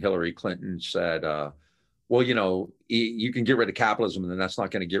 2016, Hillary Clinton said, well, you can get rid of capitalism, and then that's not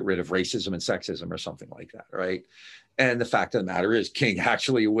going to get rid of racism and sexism or something like that, right? And the fact of the matter is, King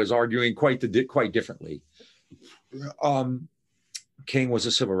actually was arguing quite differently. King was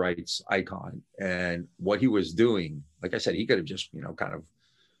a civil rights icon, and what he was doing, like I said, he could have just, kind of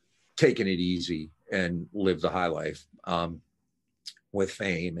taken it easy and lived the high life with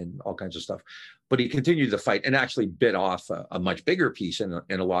fame and all kinds of stuff. But he continued to fight and actually bit off a much bigger piece in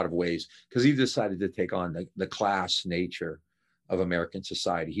a lot of ways, because he decided to take on the class nature of American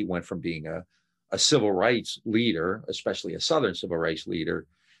society. He went from being a civil rights leader, especially a Southern civil rights leader,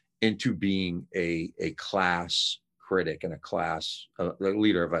 into being a class critic and the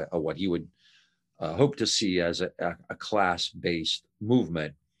leader of what he would hope to see as a class-based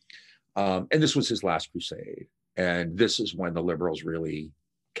movement. And this was his last crusade. And this is when the liberals really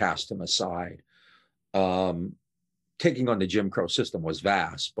cast him aside. Taking on the Jim Crow system was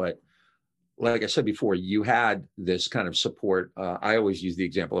vast, but like I said before, you had this kind of support. I always use the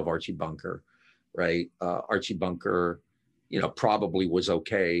example of Archie Bunker, right? Archie Bunker, probably was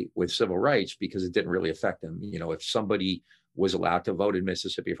okay with civil rights because it didn't really affect him. If somebody was allowed to vote in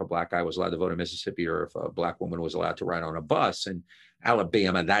Mississippi, if a black guy was allowed to vote in Mississippi, or if a black woman was allowed to ride on a bus in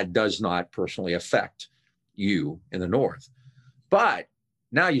Alabama, that does not personally affect you in the North. But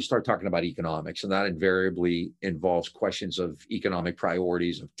now you start talking about economics, and that invariably involves questions of economic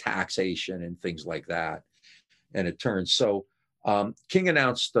priorities, of taxation and things like that. And it turns. So King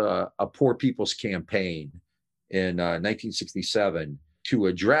announced a Poor People's Campaign in 1967 to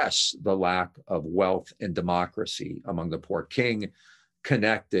address the lack of wealth and democracy among the poor. King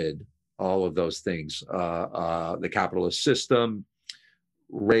connected all of those things, the capitalist system,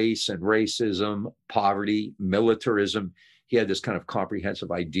 race and racism, poverty, militarism. He had this kind of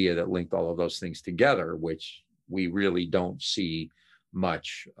comprehensive idea that linked all of those things together, which we really don't see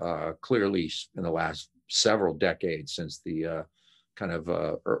much clearly in the last several decades, since the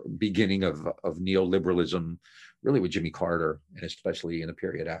beginning of neoliberalism, really with Jimmy Carter, and especially in the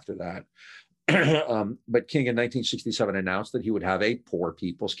period after that. But King in 1967 announced that he would have a Poor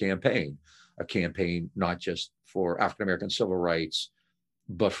People's Campaign, a campaign not just for African-American civil rights,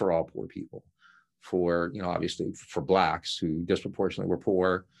 but for all poor people, for, obviously for Blacks who disproportionately were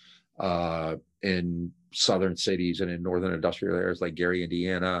poor in southern cities and in northern industrial areas like Gary,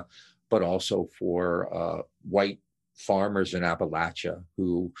 Indiana, but also for white farmers in Appalachia,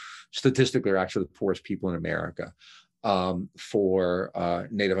 who statistically are actually the poorest people in America, for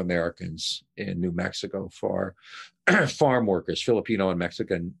Native Americans in New Mexico, for farm workers, Filipino and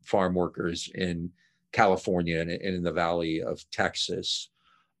Mexican farm workers in California and in the Valley of Texas.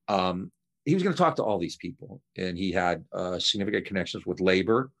 He was going to talk to all these people, and he had significant connections with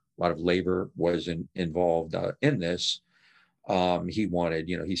labor. A lot of labor was involved in this. He wanted,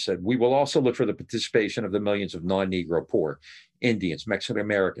 he said, we will also look for the participation of the millions of non-Negro poor, Indians, Mexican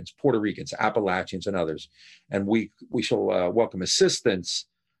Americans, Puerto Ricans, Appalachians, and others. And we shall welcome assistance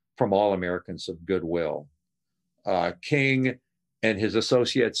from all Americans of goodwill. King and his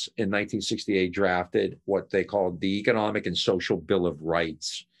associates in 1968 drafted what they called the Economic and Social Bill of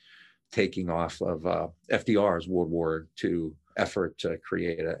Rights, taking off of FDR's World War II effort to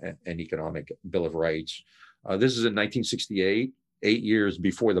create an economic Bill of Rights. This is in 1968, 8 years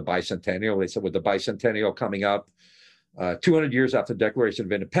before the bicentennial. They said, with the bicentennial coming up, 200 years after the Declaration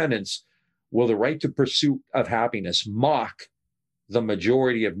of Independence, will the right to pursuit of happiness mock the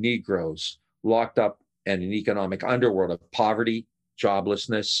majority of Negroes locked up in an economic underworld of poverty,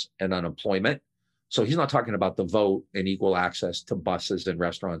 joblessness, and unemployment? So he's not talking about the vote and equal access to buses and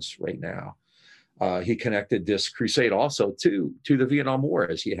restaurants right now. He connected this crusade also to the Vietnam War,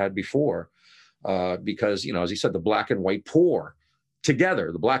 as he had before. Because, as he said, the black and white poor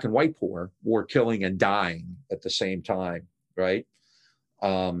together, the black and white poor were killing and dying at the same time, right?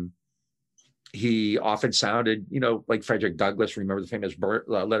 He often sounded, like Frederick Douglass. Remember the famous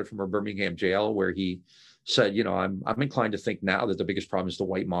letter from a Birmingham jail where he said, I'm inclined to think now that the biggest problem is the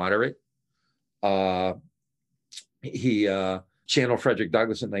white moderate. He channeled Frederick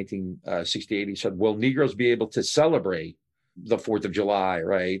Douglass in 1968. He said, will Negroes be able to celebrate the 4th of July,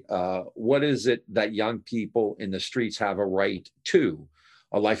 right? What is it that young people in the streets have a right to?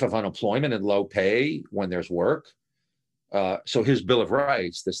 A life of unemployment and low pay when there's work? So his Bill of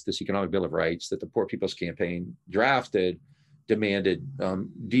Rights, this economic Bill of Rights that the Poor People's Campaign drafted, demanded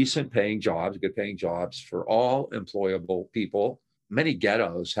decent paying jobs, good paying jobs for all employable people. Many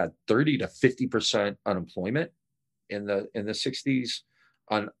ghettos had 30 to 50% unemployment in the 60s,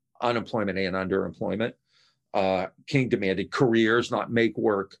 on unemployment and underemployment. King demanded careers, not make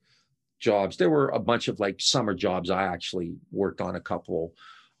work jobs. There were a bunch of like summer jobs. I actually worked on a couple,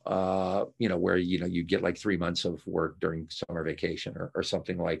 where, you get like 3 months of work during summer vacation or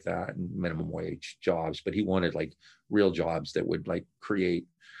something like that, and minimum wage jobs. But he wanted like real jobs that would like create,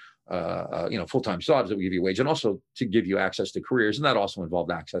 full-time jobs that would give you a wage, and also to give you access to careers. And that also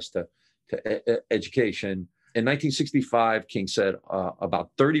involved access to education. In 1965, King said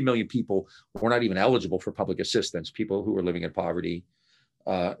about 30 million people were not even eligible for public assistance, people who were living in poverty.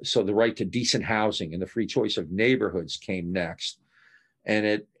 So the right to decent housing and the free choice of neighborhoods came next. And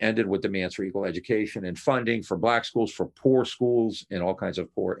it ended with demands for equal education and funding for Black schools, for poor schools in all kinds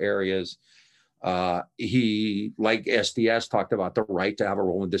of poor areas. He, like SDS, talked about the right to have a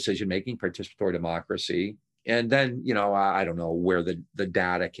role in decision-making, participatory democracy. And then, I don't know where the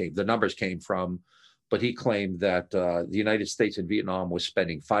data came, the numbers came from, but he claimed that the United States in Vietnam was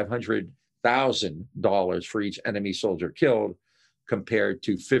spending $500,000 for each enemy soldier killed, compared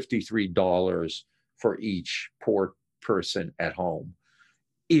to $53 for each poor person at home.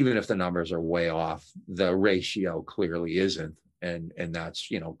 Even if the numbers are way off, the ratio clearly isn't. And that's,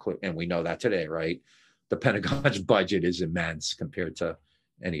 and we know that today, right? The Pentagon's budget is immense compared to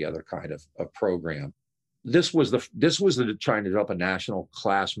any other kind of program. This was the trying to develop a national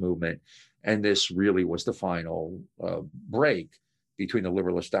class movement. And this really was the final break between the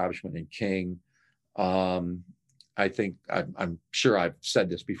liberal establishment and King. I think I'm sure I've said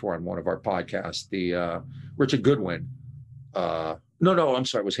this before on one of our podcasts. The Richard Goodwin, I'm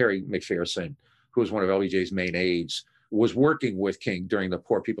sorry, it was Harry McPherson, who was one of LBJ's main aides, was working with King during the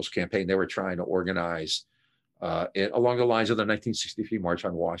Poor People's Campaign. They were trying to organize it along the lines of the 1963 March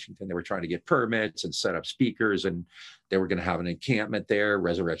on Washington. They were trying to get permits and set up speakers, and they were going to have an encampment there,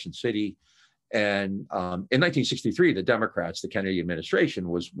 Resurrection City. And in 1963, the Democrats, the Kennedy administration,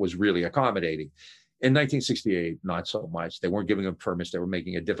 was really accommodating. In 1968, not so much. They weren't giving them permits. They were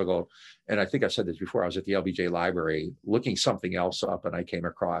making it difficult. And I think I said this before. I was at the LBJ library looking something else up, and I came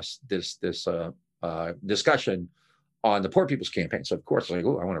across this discussion on the Poor People's Campaign. So of course, I was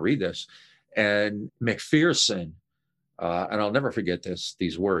like, I want to read this. And McPherson, and I'll never forget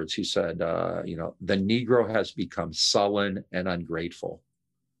these words. He said, the Negro has become sullen and ungrateful.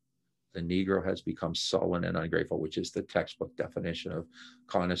 The Negro has become sullen and ungrateful, which is the textbook definition of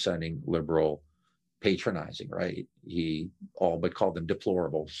condescending, liberal, patronizing, right? He all but called them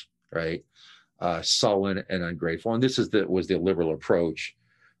deplorables, right? Sullen and ungrateful. And this was the liberal approach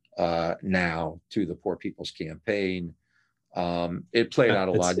now to the Poor People's Campaign. It played out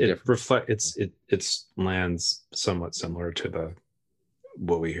a lot different. It lands somewhat similar to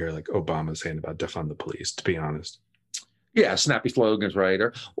what we hear like Obama saying about defund the police, to be honest. Yeah, snappy slogans, right?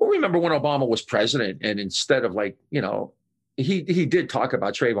 Or remember when Obama was president, and instead of he did talk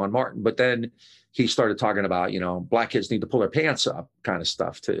about Trayvon Martin, but then he started talking about, black kids need to pull their pants up kind of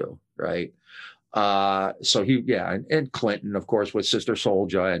stuff too, right? So and Clinton, of course, with Sister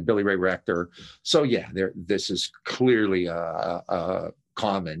Souljah and Billy Ray Rector. So this is clearly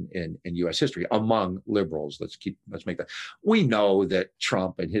common in U.S. history among liberals. Let's make that. We know that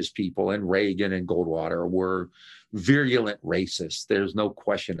Trump and his people and Reagan and Goldwater were virulent racists. There's no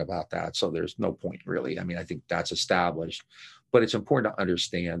question about that. So there's no point really. I mean, I think that's established, but it's important to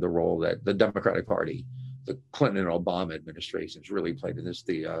understand the role that the Democratic Party, the Clinton and Obama administrations really played in this.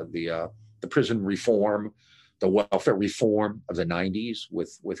 The prison reform, the welfare reform of the 90s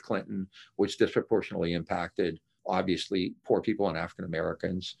with Clinton, which disproportionately impacted, obviously, poor people and African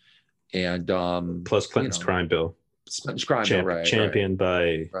Americans. And plus Clinton's crime bill. Clinton's crime bill, right. Championed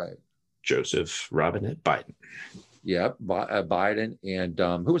by Joseph Robinette Biden. Yeah, Biden. And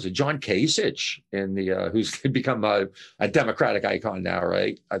who was it? John Kasich, who's become a Democratic icon now,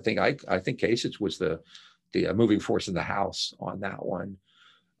 right? I think Kasich was the moving force in the House on that one.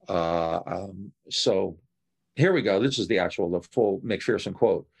 So here we go. This is the full McPherson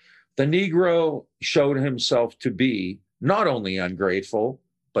quote. The Negro showed himself to be not only ungrateful,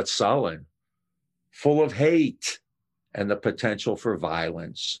 but sullen, full of hate and the potential for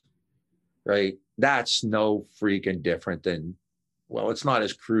violence, right? That's no freaking different than, well, it's not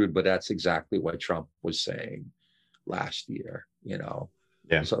as crude, but that's exactly what Trump was saying last year, Yeah.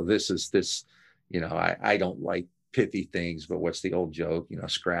 So I don't like pithy things, but what's the old joke?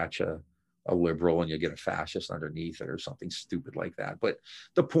 Scratch a liberal and you get a fascist underneath it or something stupid like that. But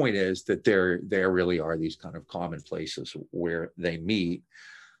the point is that there really are these kind of common places where they meet.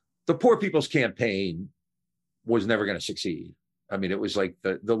 The Poor People's Campaign was never going to succeed. I mean, it was like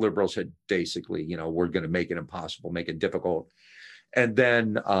the liberals had basically, we're going to make it impossible, make it difficult. And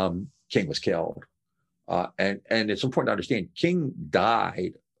then King was killed. And it's important to understand, King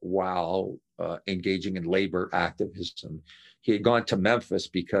died while engaging in labor activism. He had gone to Memphis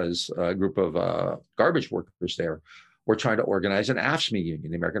because a group of garbage workers there were trying to organize an AFSCME union,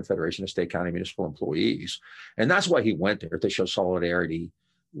 the American Federation of State, County, Municipal Employees. And that's why he went there, to show solidarity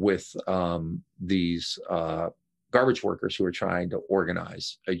with these garbage workers who were trying to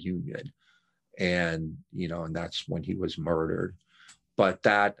organize a union. And, and that's when he was murdered. But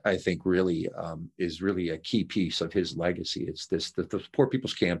that, I think, really is really a key piece of his legacy. It's the Poor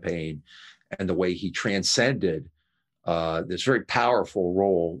People's Campaign and the way he transcended this very powerful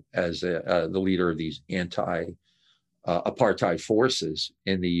role as the leader of these anti-apartheid forces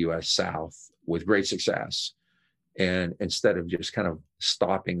in the U.S. South with great success. And instead of just kind of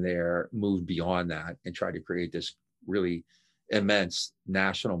stopping there, moved beyond that and tried to create this really immense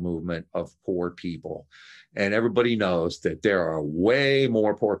national movement of poor people. And everybody knows that there are way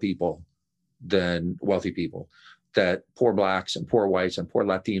more poor people than wealthy people, that poor Blacks and poor whites and poor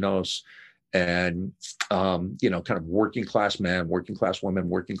Latinos and, kind of working class men, working class women,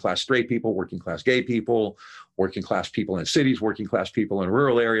 working class straight people, working class gay people, working class people in cities, working class people in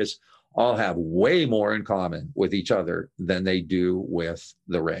rural areas, all have way more in common with each other than they do with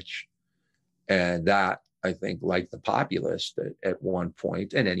the rich. And that, I think, like the populists at one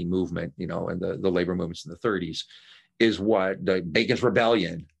point, and any movement, and the labor movements in the 30s, is what the Bacon's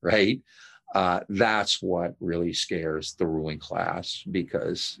Rebellion, right? That's what really scares the ruling class,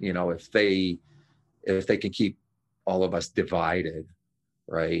 because, if they can keep all of us divided,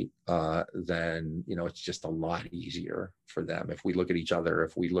 right, then, it's just a lot easier for them. If we look at each other,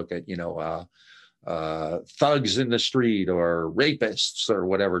 if we look at, thugs in the street or rapists or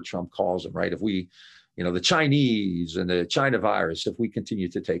whatever Trump calls them, right? If we, the Chinese and the China virus, if we continue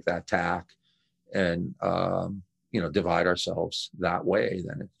to take that tack and, divide ourselves that way,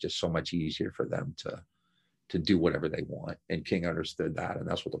 then it's just so much easier for them to do whatever they want. And King understood that. And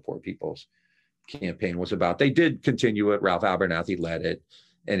that's what the Poor People's Campaign was about. They did continue it. Ralph Abernathy led it,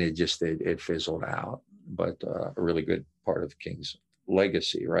 and it fizzled out. But a really good part of King's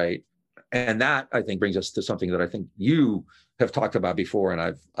legacy, right? And that, I think, brings us to something that I think you have talked about before, and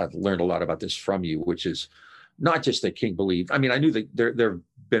I've learned a lot about this from you, which is not just that King believed. I mean, I knew that there have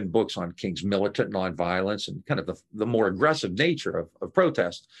been books on King's militant nonviolence and kind of the more aggressive nature of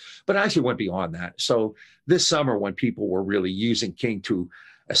protest, but I actually went beyond that. So this summer, when people were really using King to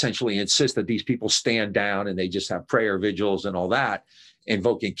essentially insist that these people stand down and they just have prayer vigils and all that,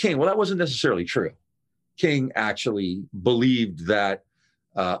 invoking King, well, that wasn't necessarily true. King actually believed that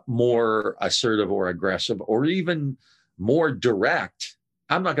more assertive or aggressive or even more direct,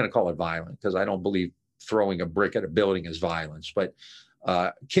 I'm not going to call it violent because I don't believe throwing a brick at a building is violence, but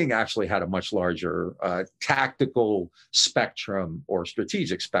King actually had a much larger tactical spectrum or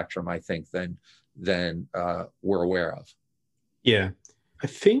strategic spectrum, I think, than we're aware of. Yeah. I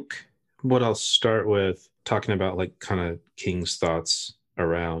think what I'll start with talking about, like, kind of King's thoughts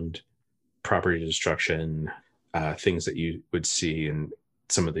around property destruction, things that you would see in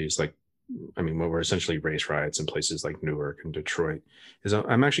some of these, like, I mean, what were essentially race riots in places like Newark and Detroit, is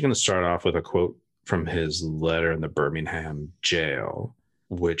I'm actually going to start off with a quote from his letter in the Birmingham jail,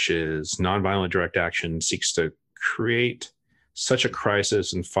 which is, "Nonviolent direct action seeks to create such a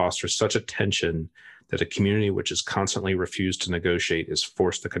crisis and foster such a tension that a community which has constantly refused to negotiate is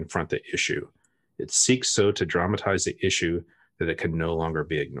forced to confront the issue. It seeks so to dramatize the issue that it can no longer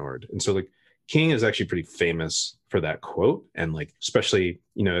be ignored." And so, like, King is actually pretty famous for that quote. And, like, especially,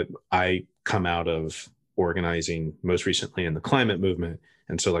 I come out of organizing most recently in the climate movement.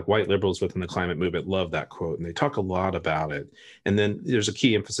 And so, like, white liberals within the climate movement love that quote, and they talk a lot about it. And then there's a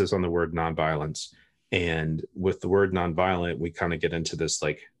key emphasis on the word nonviolence. And with the word nonviolent, we kind of get into this,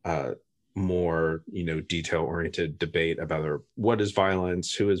 like, more, detail-oriented debate about what is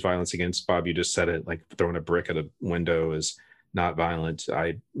violence, who is violence against. Bob, you just said it, like, throwing a brick at a window is not violent.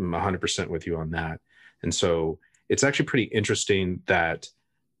 I'm 100% with you on that. And so it's actually pretty interesting that,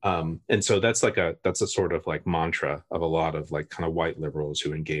 and so that's a sort of like mantra of a lot of, like, kind of white liberals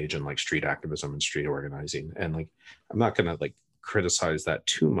who engage in, like, street activism and street organizing. And, like, I'm not going to, like, criticize that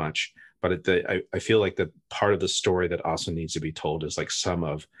too much, but I feel like that part of the story that also needs to be told is, like, some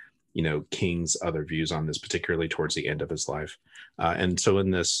of, King's other views on this, particularly towards the end of his life. And so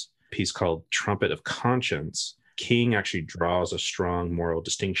in this piece called Trumpet of Conscience, King actually draws a strong moral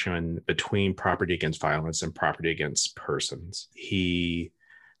distinction between property against violence and property against persons. He,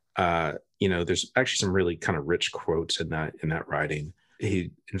 there's actually some really kind of rich quotes in that writing.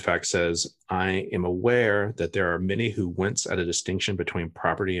 He, in fact, says, "I am aware that there are many who wince at a distinction between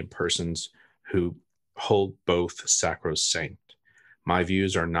property and persons who hold both sacrosanct. My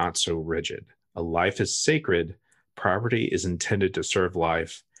views are not so rigid. A life is sacred. Property is intended to serve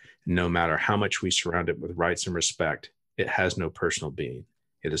life. No matter how much we surround it with rights and respect, it has no personal being.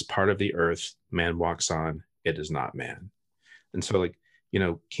 It is part of the earth man walks on. It is not man." And so, like,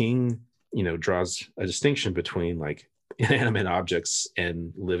 King, draws a distinction between, like, inanimate objects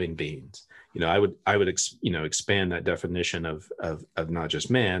and living beings. I would expand that definition of not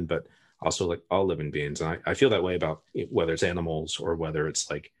just man, but also, like, all living beings. And I feel that way about whether it's animals or whether it's,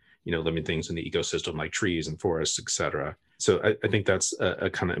 like, living things in the ecosystem, like trees and forests, etc. So I think that's a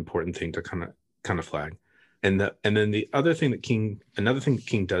kind of important thing to kind of flag. And then another thing that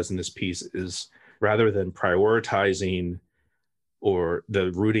King does in this piece is, rather than prioritizing or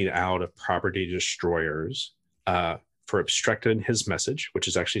the rooting out of property destroyers, for obstructing his message, which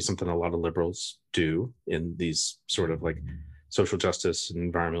is actually something a lot of liberals do in these sort of like social justice and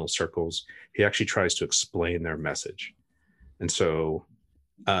environmental circles. He actually tries to explain their message. And so,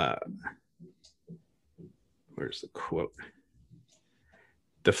 where's the quote?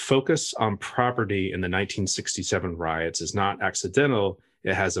 The focus on property in the 1967 riots is not accidental.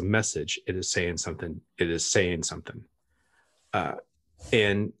 It has a message. It is saying something. It is saying something.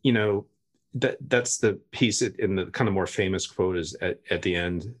 And, you know, that's the piece in the kind of more famous quote is at the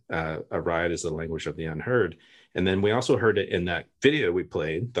end, a riot is the language of the unheard. And then we also heard it in that video we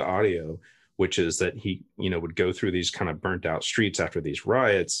played, the audio, which is that he, you know, would go through these kind of burnt out streets after these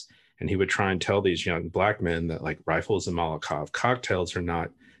riots. And he would try and tell these young black men that like rifles and Molotov cocktails are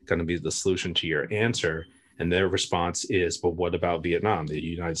not going to be the solution to your answer. And their response is, but what about Vietnam? The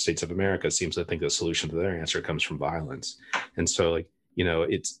United States of America seems to think the solution to their answer comes from violence. And so like, you know,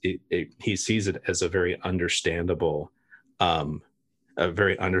 he sees it as a very understandable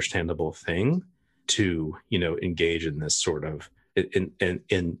thing to, you know, engage in this sort of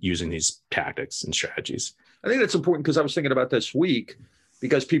in using these tactics and strategies. I think that's important because I was thinking about this week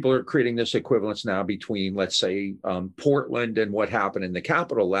because people are creating this equivalence now between, let's say, Portland and what happened in the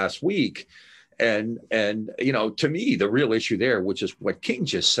Capitol last week. And you know, to me, the real issue there, which is what King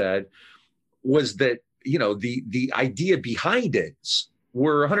just said, was that, you know, the idea behind it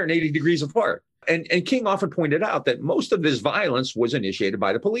were 180 degrees apart. And King often pointed out that most of this violence was initiated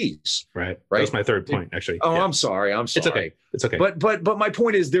by the police. Right. That was my third point, actually. Oh, yeah. I'm sorry. It's okay. It's okay. But my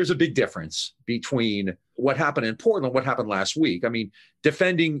point is there's a big difference between what happened in Portland, what happened last week. I mean,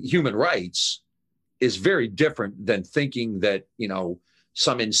 defending human rights is very different than thinking that, you know,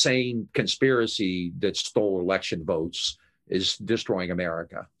 some insane conspiracy that stole election votes is destroying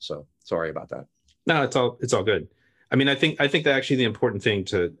America. So sorry about that. No, it's all good. I mean, I think that actually the important thing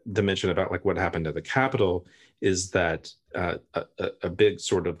to mention about like what happened at the Capitol is that a big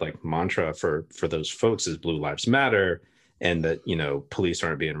sort of like mantra for those folks is Blue Lives Matter, and that, you know, police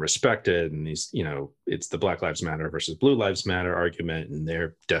aren't being respected, and these, you know, it's the Black Lives Matter versus Blue Lives Matter argument, and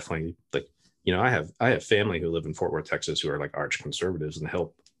they're definitely like, you know, I have family who live in Fort Worth, Texas, who are like arch conservatives and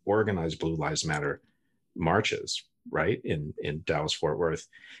help organize Blue Lives Matter marches, right, in Dallas, Fort Worth,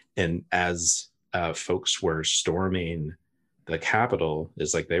 and as folks were storming the Capitol,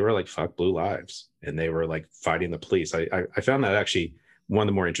 is like they were like fuck blue lives, and they were like fighting the police. I found that actually one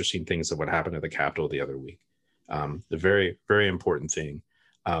of the more interesting things of what happened at the Capitol the other week. The very, very important thing.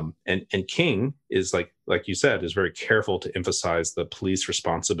 And King is like you said, is very careful to emphasize the police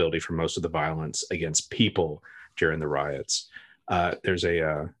responsibility for most of the violence against people during the riots. There's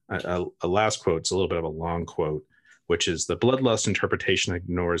a last quote. It's a little bit of a long quote, which is the bloodlust interpretation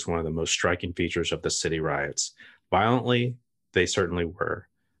ignores one of the most striking features of the city riots. Violently, they certainly were,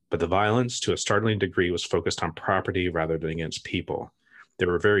 but the violence to a startling degree was focused on property rather than against people. There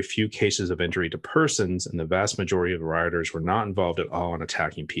were very few cases of injury to persons, and the vast majority of the rioters were not involved at all in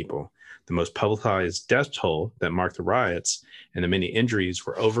attacking people. The most publicized death toll that marked the riots and the many injuries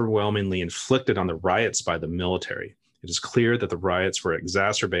were overwhelmingly inflicted on the riots by the military. It is clear that the riots were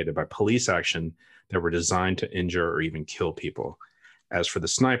exacerbated by police action that were designed to injure or even kill people. As for the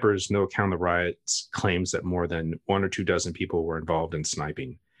snipers, no account of the riots claims that more than 1 or 2 dozen people were involved in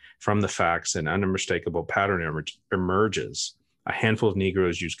sniping. From the facts, an unmistakable pattern emerges. A handful of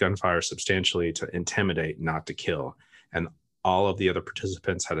Negroes used gunfire substantially to intimidate, not to kill. And all of the other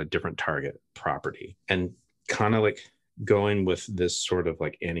participants had a different target, property. And kind of like going with this sort of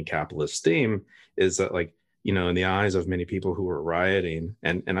like anti-capitalist theme is that, like, you know, in the eyes of many people who were rioting,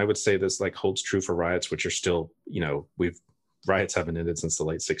 and I would say this like holds true for riots, which are still, you know, riots haven't ended since the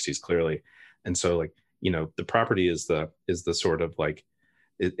late 60s, clearly. And so, like, you know, the property is the sort of like,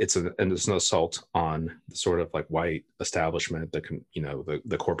 it's an assault on the sort of like white establishment,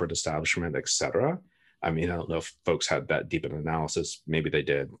 the corporate establishment, et cetera. I mean, I don't know if folks had that deep an analysis. Maybe they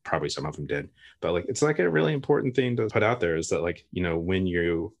did. Probably some of them did. But like, it's like a really important thing to put out there is that, like, you know, when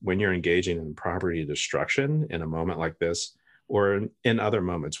you're engaging in property destruction in a moment like this, or in other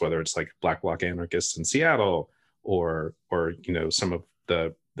moments, whether it's like Black Bloc anarchists in Seattle, or you know, some of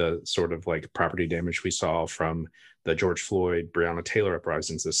the sort of like property damage we saw from the George Floyd, Breonna Taylor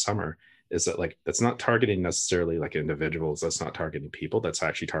uprisings this summer, is that like that's not targeting necessarily like individuals, that's not targeting people, that's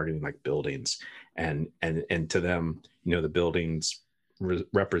actually targeting like buildings, and to them, you know, the buildings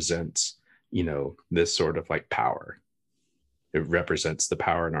represents, you know, this sort of like power. It represents the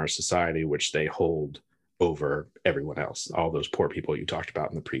power in our society which they hold over everyone else, all those poor people you talked about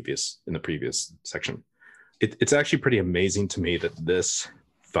in the previous section. It's actually pretty amazing to me that this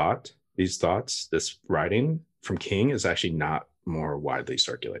writing from King is actually not more widely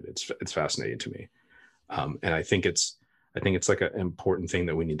circulated. It's fascinating to me. And I think it's like an important thing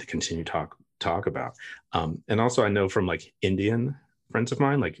that we need to continue talk about. And also I know from like Indian friends of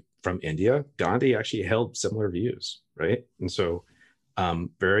mine, like from India, Gandhi actually held similar views, right? And so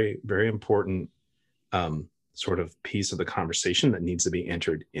very, very important sort of piece of the conversation that needs to be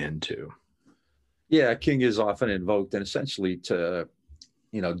entered into. Yeah, King is often invoked and essentially to,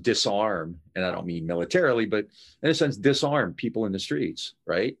 disarm, and I don't mean militarily, but in a sense, disarm people in the streets,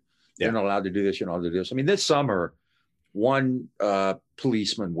 right? Yeah. You're not allowed to do this, you're not allowed to do this. I mean, this summer, one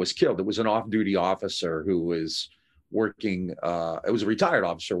policeman was killed. It was an off-duty officer who was working, it was a retired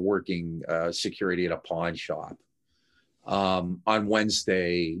officer working security at a pawn shop. On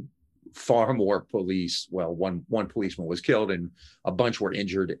Wednesday, far more police, well, one policeman was killed and a bunch were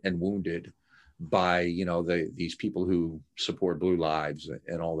injured and wounded by, these people who support Blue Lives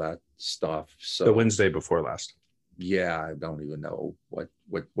and all that stuff. So the Wednesday before last. Yeah, I don't even know what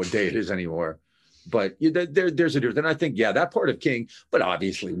day it is anymore. But there's a difference. And I think, that part of King, but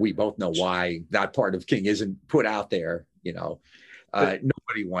obviously we both know why that part of King isn't put out there,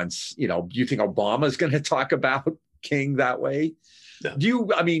 nobody wants, do you think Obama's going to talk about King that way?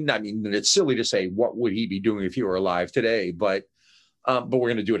 No. I mean, it's silly to say, what would he be doing if he were alive today? But we're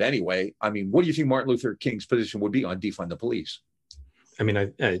going to do it anyway. I mean, what do you think Martin Luther King's position would be on defund the police? I mean,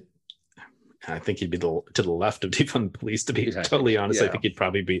 I think he'd be to the left of defund the police, to be totally honest. Yeah. I think he'd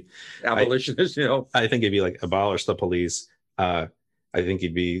probably be abolitionist, I think he'd be like, abolish the police. I think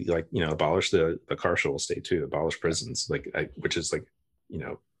he'd be like, abolish the carceral state too, abolish prisons, which is like,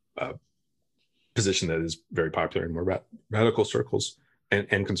 a position that is very popular in more radical circles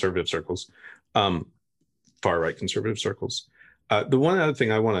and conservative circles, far right conservative circles. The one other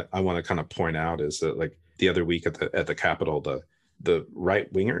thing I want to kind of point out is that, like, the other week at the Capitol, the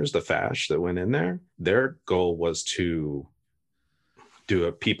right wingers, the Fash that went in there, their goal was to do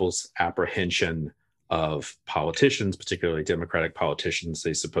a people's apprehension of politicians, particularly Democratic politicians.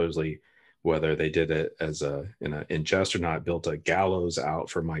 They supposedly, whether they did it as in jest or not, built a gallows out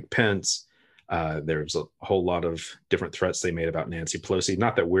for Mike Pence. There's a whole lot of different threats they made about Nancy Pelosi.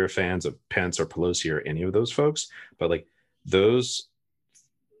 Not that we're fans of Pence or Pelosi or any of those folks, but like the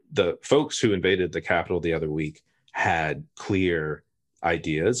folks who invaded the Capitol the other week had clear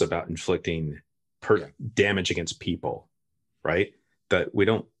ideas about inflicting damage against people, right? That we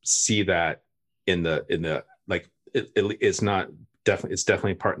don't see that in the like it's not definitely, it's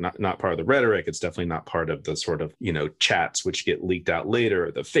definitely not part of the rhetoric. It's definitely not part of the sort of, chats which get leaked out later,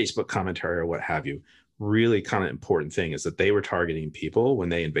 or the Facebook commentary or what have you. Really kind of important thing is that they were targeting people when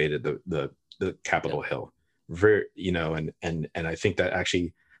they invaded the Capitol Hill. Very, and I think that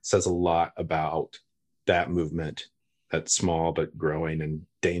actually says a lot about that movement, that small but growing and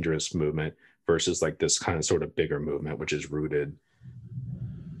dangerous movement, versus like this kind of sort of bigger movement, which is rooted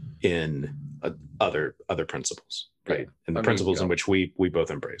in other principles, right? And the principles in which we both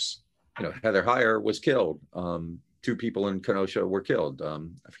embrace. Heather Heyer was killed. 2 people in Kenosha were killed. I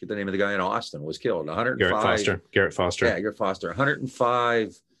forget the name of the guy in Austin was killed. 105. Garrett Foster. Yeah, Garrett Foster.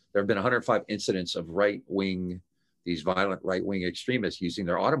 105. There have been 105 incidents of these violent right-wing extremists using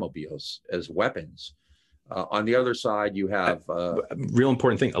their automobiles as weapons. On the other side, you have real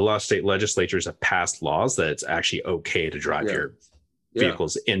important thing. A lot of state legislatures have passed laws that it's actually okay to drive your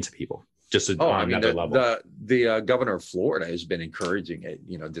vehicles into people. Just on another level. The governor of Florida has been encouraging it,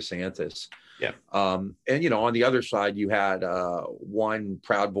 DeSantis. Yeah. And, on the other side, you had one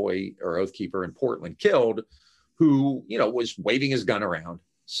Proud Boy or Oath Keeper in Portland killed who, was waving his gun around.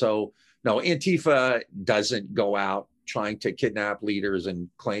 So, no, Antifa doesn't go out trying to kidnap leaders and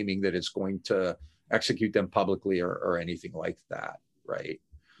claiming that it's going to execute them publicly or anything like that, right?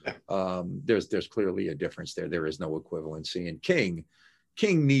 Yeah. There's clearly a difference there. There is no equivalency. And King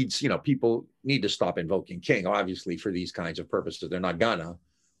needs, people need to stop invoking King, obviously, for these kinds of purposes. They're not gonna,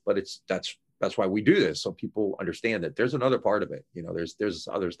 but that's why we do this, so people understand that there's another part of it. There's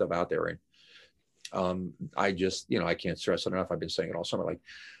other stuff out there. And I just, I can't stress it enough. I've been saying it all summer.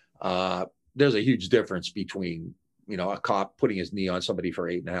 Like, there's a huge difference between, a cop putting his knee on somebody for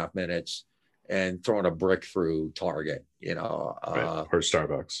 8.5 minutes and throwing a brick through Target, right. Or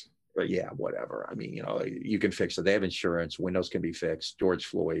Starbucks. But yeah, whatever. I mean, you can fix it. They have insurance. Windows can be fixed. George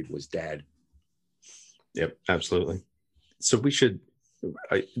Floyd was dead. Yep, absolutely. So we should.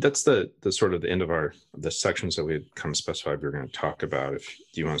 That's the sort of the end of the sections that we had kind of specified we were going to talk about.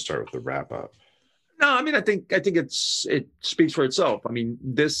 Do you want to start with the wrap up? No, I mean, I think it speaks for itself. I mean,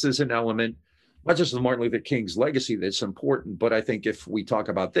 this is an element, not just of Martin Luther King's legacy that's important, but I think if we talk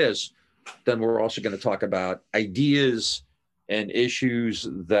about this, then we're also going to talk about ideas and issues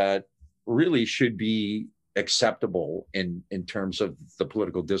that really should be acceptable in terms of the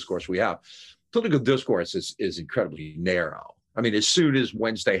political discourse we have. political discourse is incredibly narrow. I mean, as soon as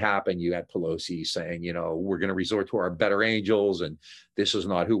Wednesday happened, you had Pelosi saying, we're going to resort to our better angels, and this is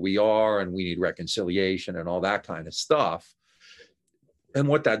not who we are, and we need reconciliation and all that kind of stuff. And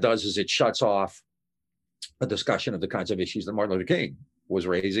what that does is it shuts off a discussion of the kinds of issues that Martin Luther King was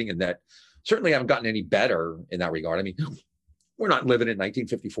raising, and that certainly haven't gotten any better in that regard. I mean, we're not living in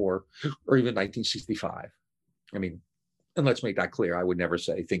 1954 or even 1965. I mean, and let's make that clear. I would never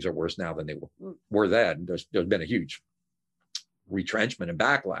say things are worse now than they were then. There's been a huge retrenchment and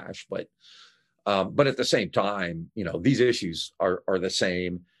backlash, but at the same time, these issues are the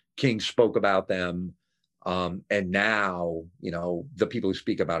same. King spoke about them, and now the people who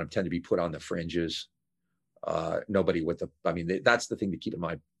speak about them tend to be put on the fringes. Nobody with that's the thing to keep in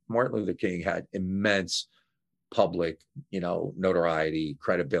mind. Martin Luther King had immense public, notoriety,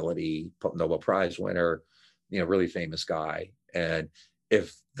 credibility, Nobel Prize winner, really famous guy. And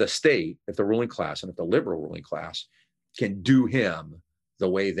if the ruling class, and if the liberal ruling class can do him the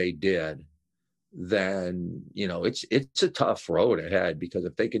way they did, then, it's a tough road ahead, because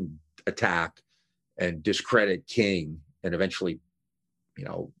if they can attack and discredit King and eventually,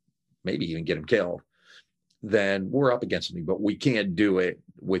 maybe even get him killed, then we're up against something. But we can't do it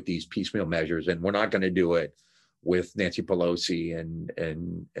with these piecemeal measures, and we're not going to do it with Nancy Pelosi and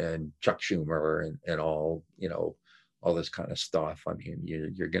Chuck Schumer and all, all this kind of stuff. I mean,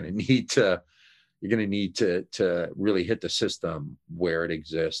 you're going to need to really hit the system where it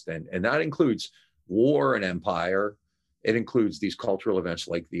exists. And that includes war and empire. It includes these cultural events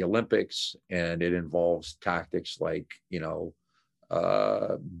like the Olympics, and it involves tactics like,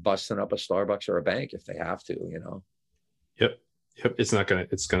 busting up a Starbucks or a bank if they have to, Yep. It's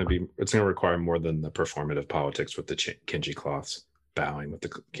going to require more than the performative politics with the Kinji cloths, bowing with the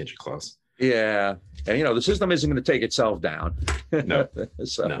Kinji cloths. Yeah. And, the system isn't going to take itself down. No.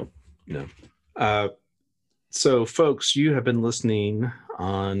 No. So, folks, you have been listening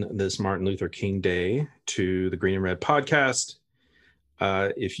on this Martin Luther King Day to the Green and Red podcast.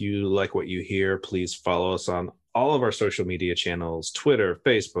 If you like what you hear, please follow us on all of our social media channels: Twitter,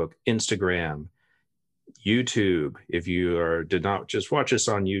 Facebook, Instagram, YouTube. If you did not just watch us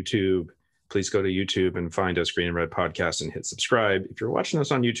on YouTube, please go to YouTube and find us, Green and Red Podcast, and hit subscribe. If you're watching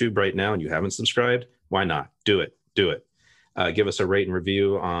us on YouTube right now and you haven't subscribed, why not? Do it. Give us a rate and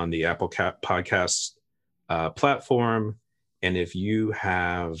review on the Apple Podcasts platform. And if you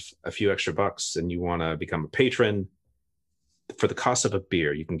have a few extra bucks and you want to become a patron, for the cost of a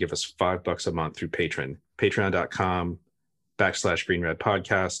beer, you can give us $5 a month through patreon.com/Green Red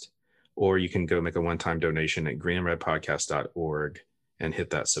Podcast, or you can go make a one-time donation at greenandredpodcast.org and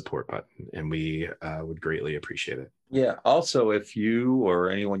hit that support button. And we would greatly appreciate it. Yeah. Also, if you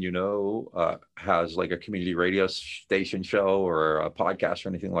or anyone has like a community radio station show or a podcast or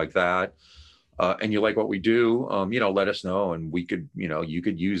anything like that, and you like what we do, let us know, and we could, you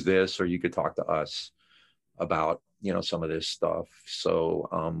could use this, or you could talk to us about, some of this stuff. So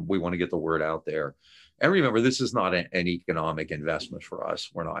we want to get the word out there. And remember, this is not an economic investment for us.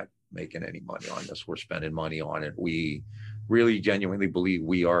 We're not making any money on this. We're spending money on it. We really genuinely believe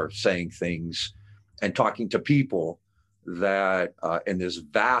we are saying things and talking to people that in this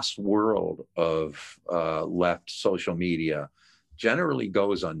vast world of left social media generally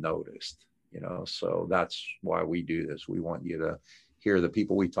goes unnoticed, so that's why we do this. We want you to hear the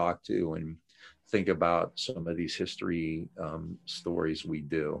people we talk to and think about some of these history stories we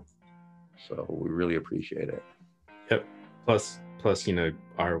do. So we really appreciate it. Yep. Plus,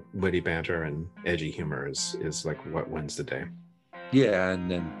 our witty banter and edgy humor is like what wins the day. Yeah, and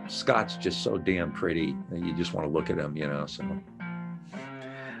then Scott's just so damn pretty that you just want to look at him, so.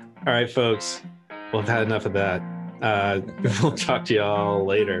 All right, folks. Well, I've had enough of that. We'll talk to y'all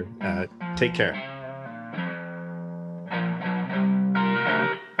later. Take care.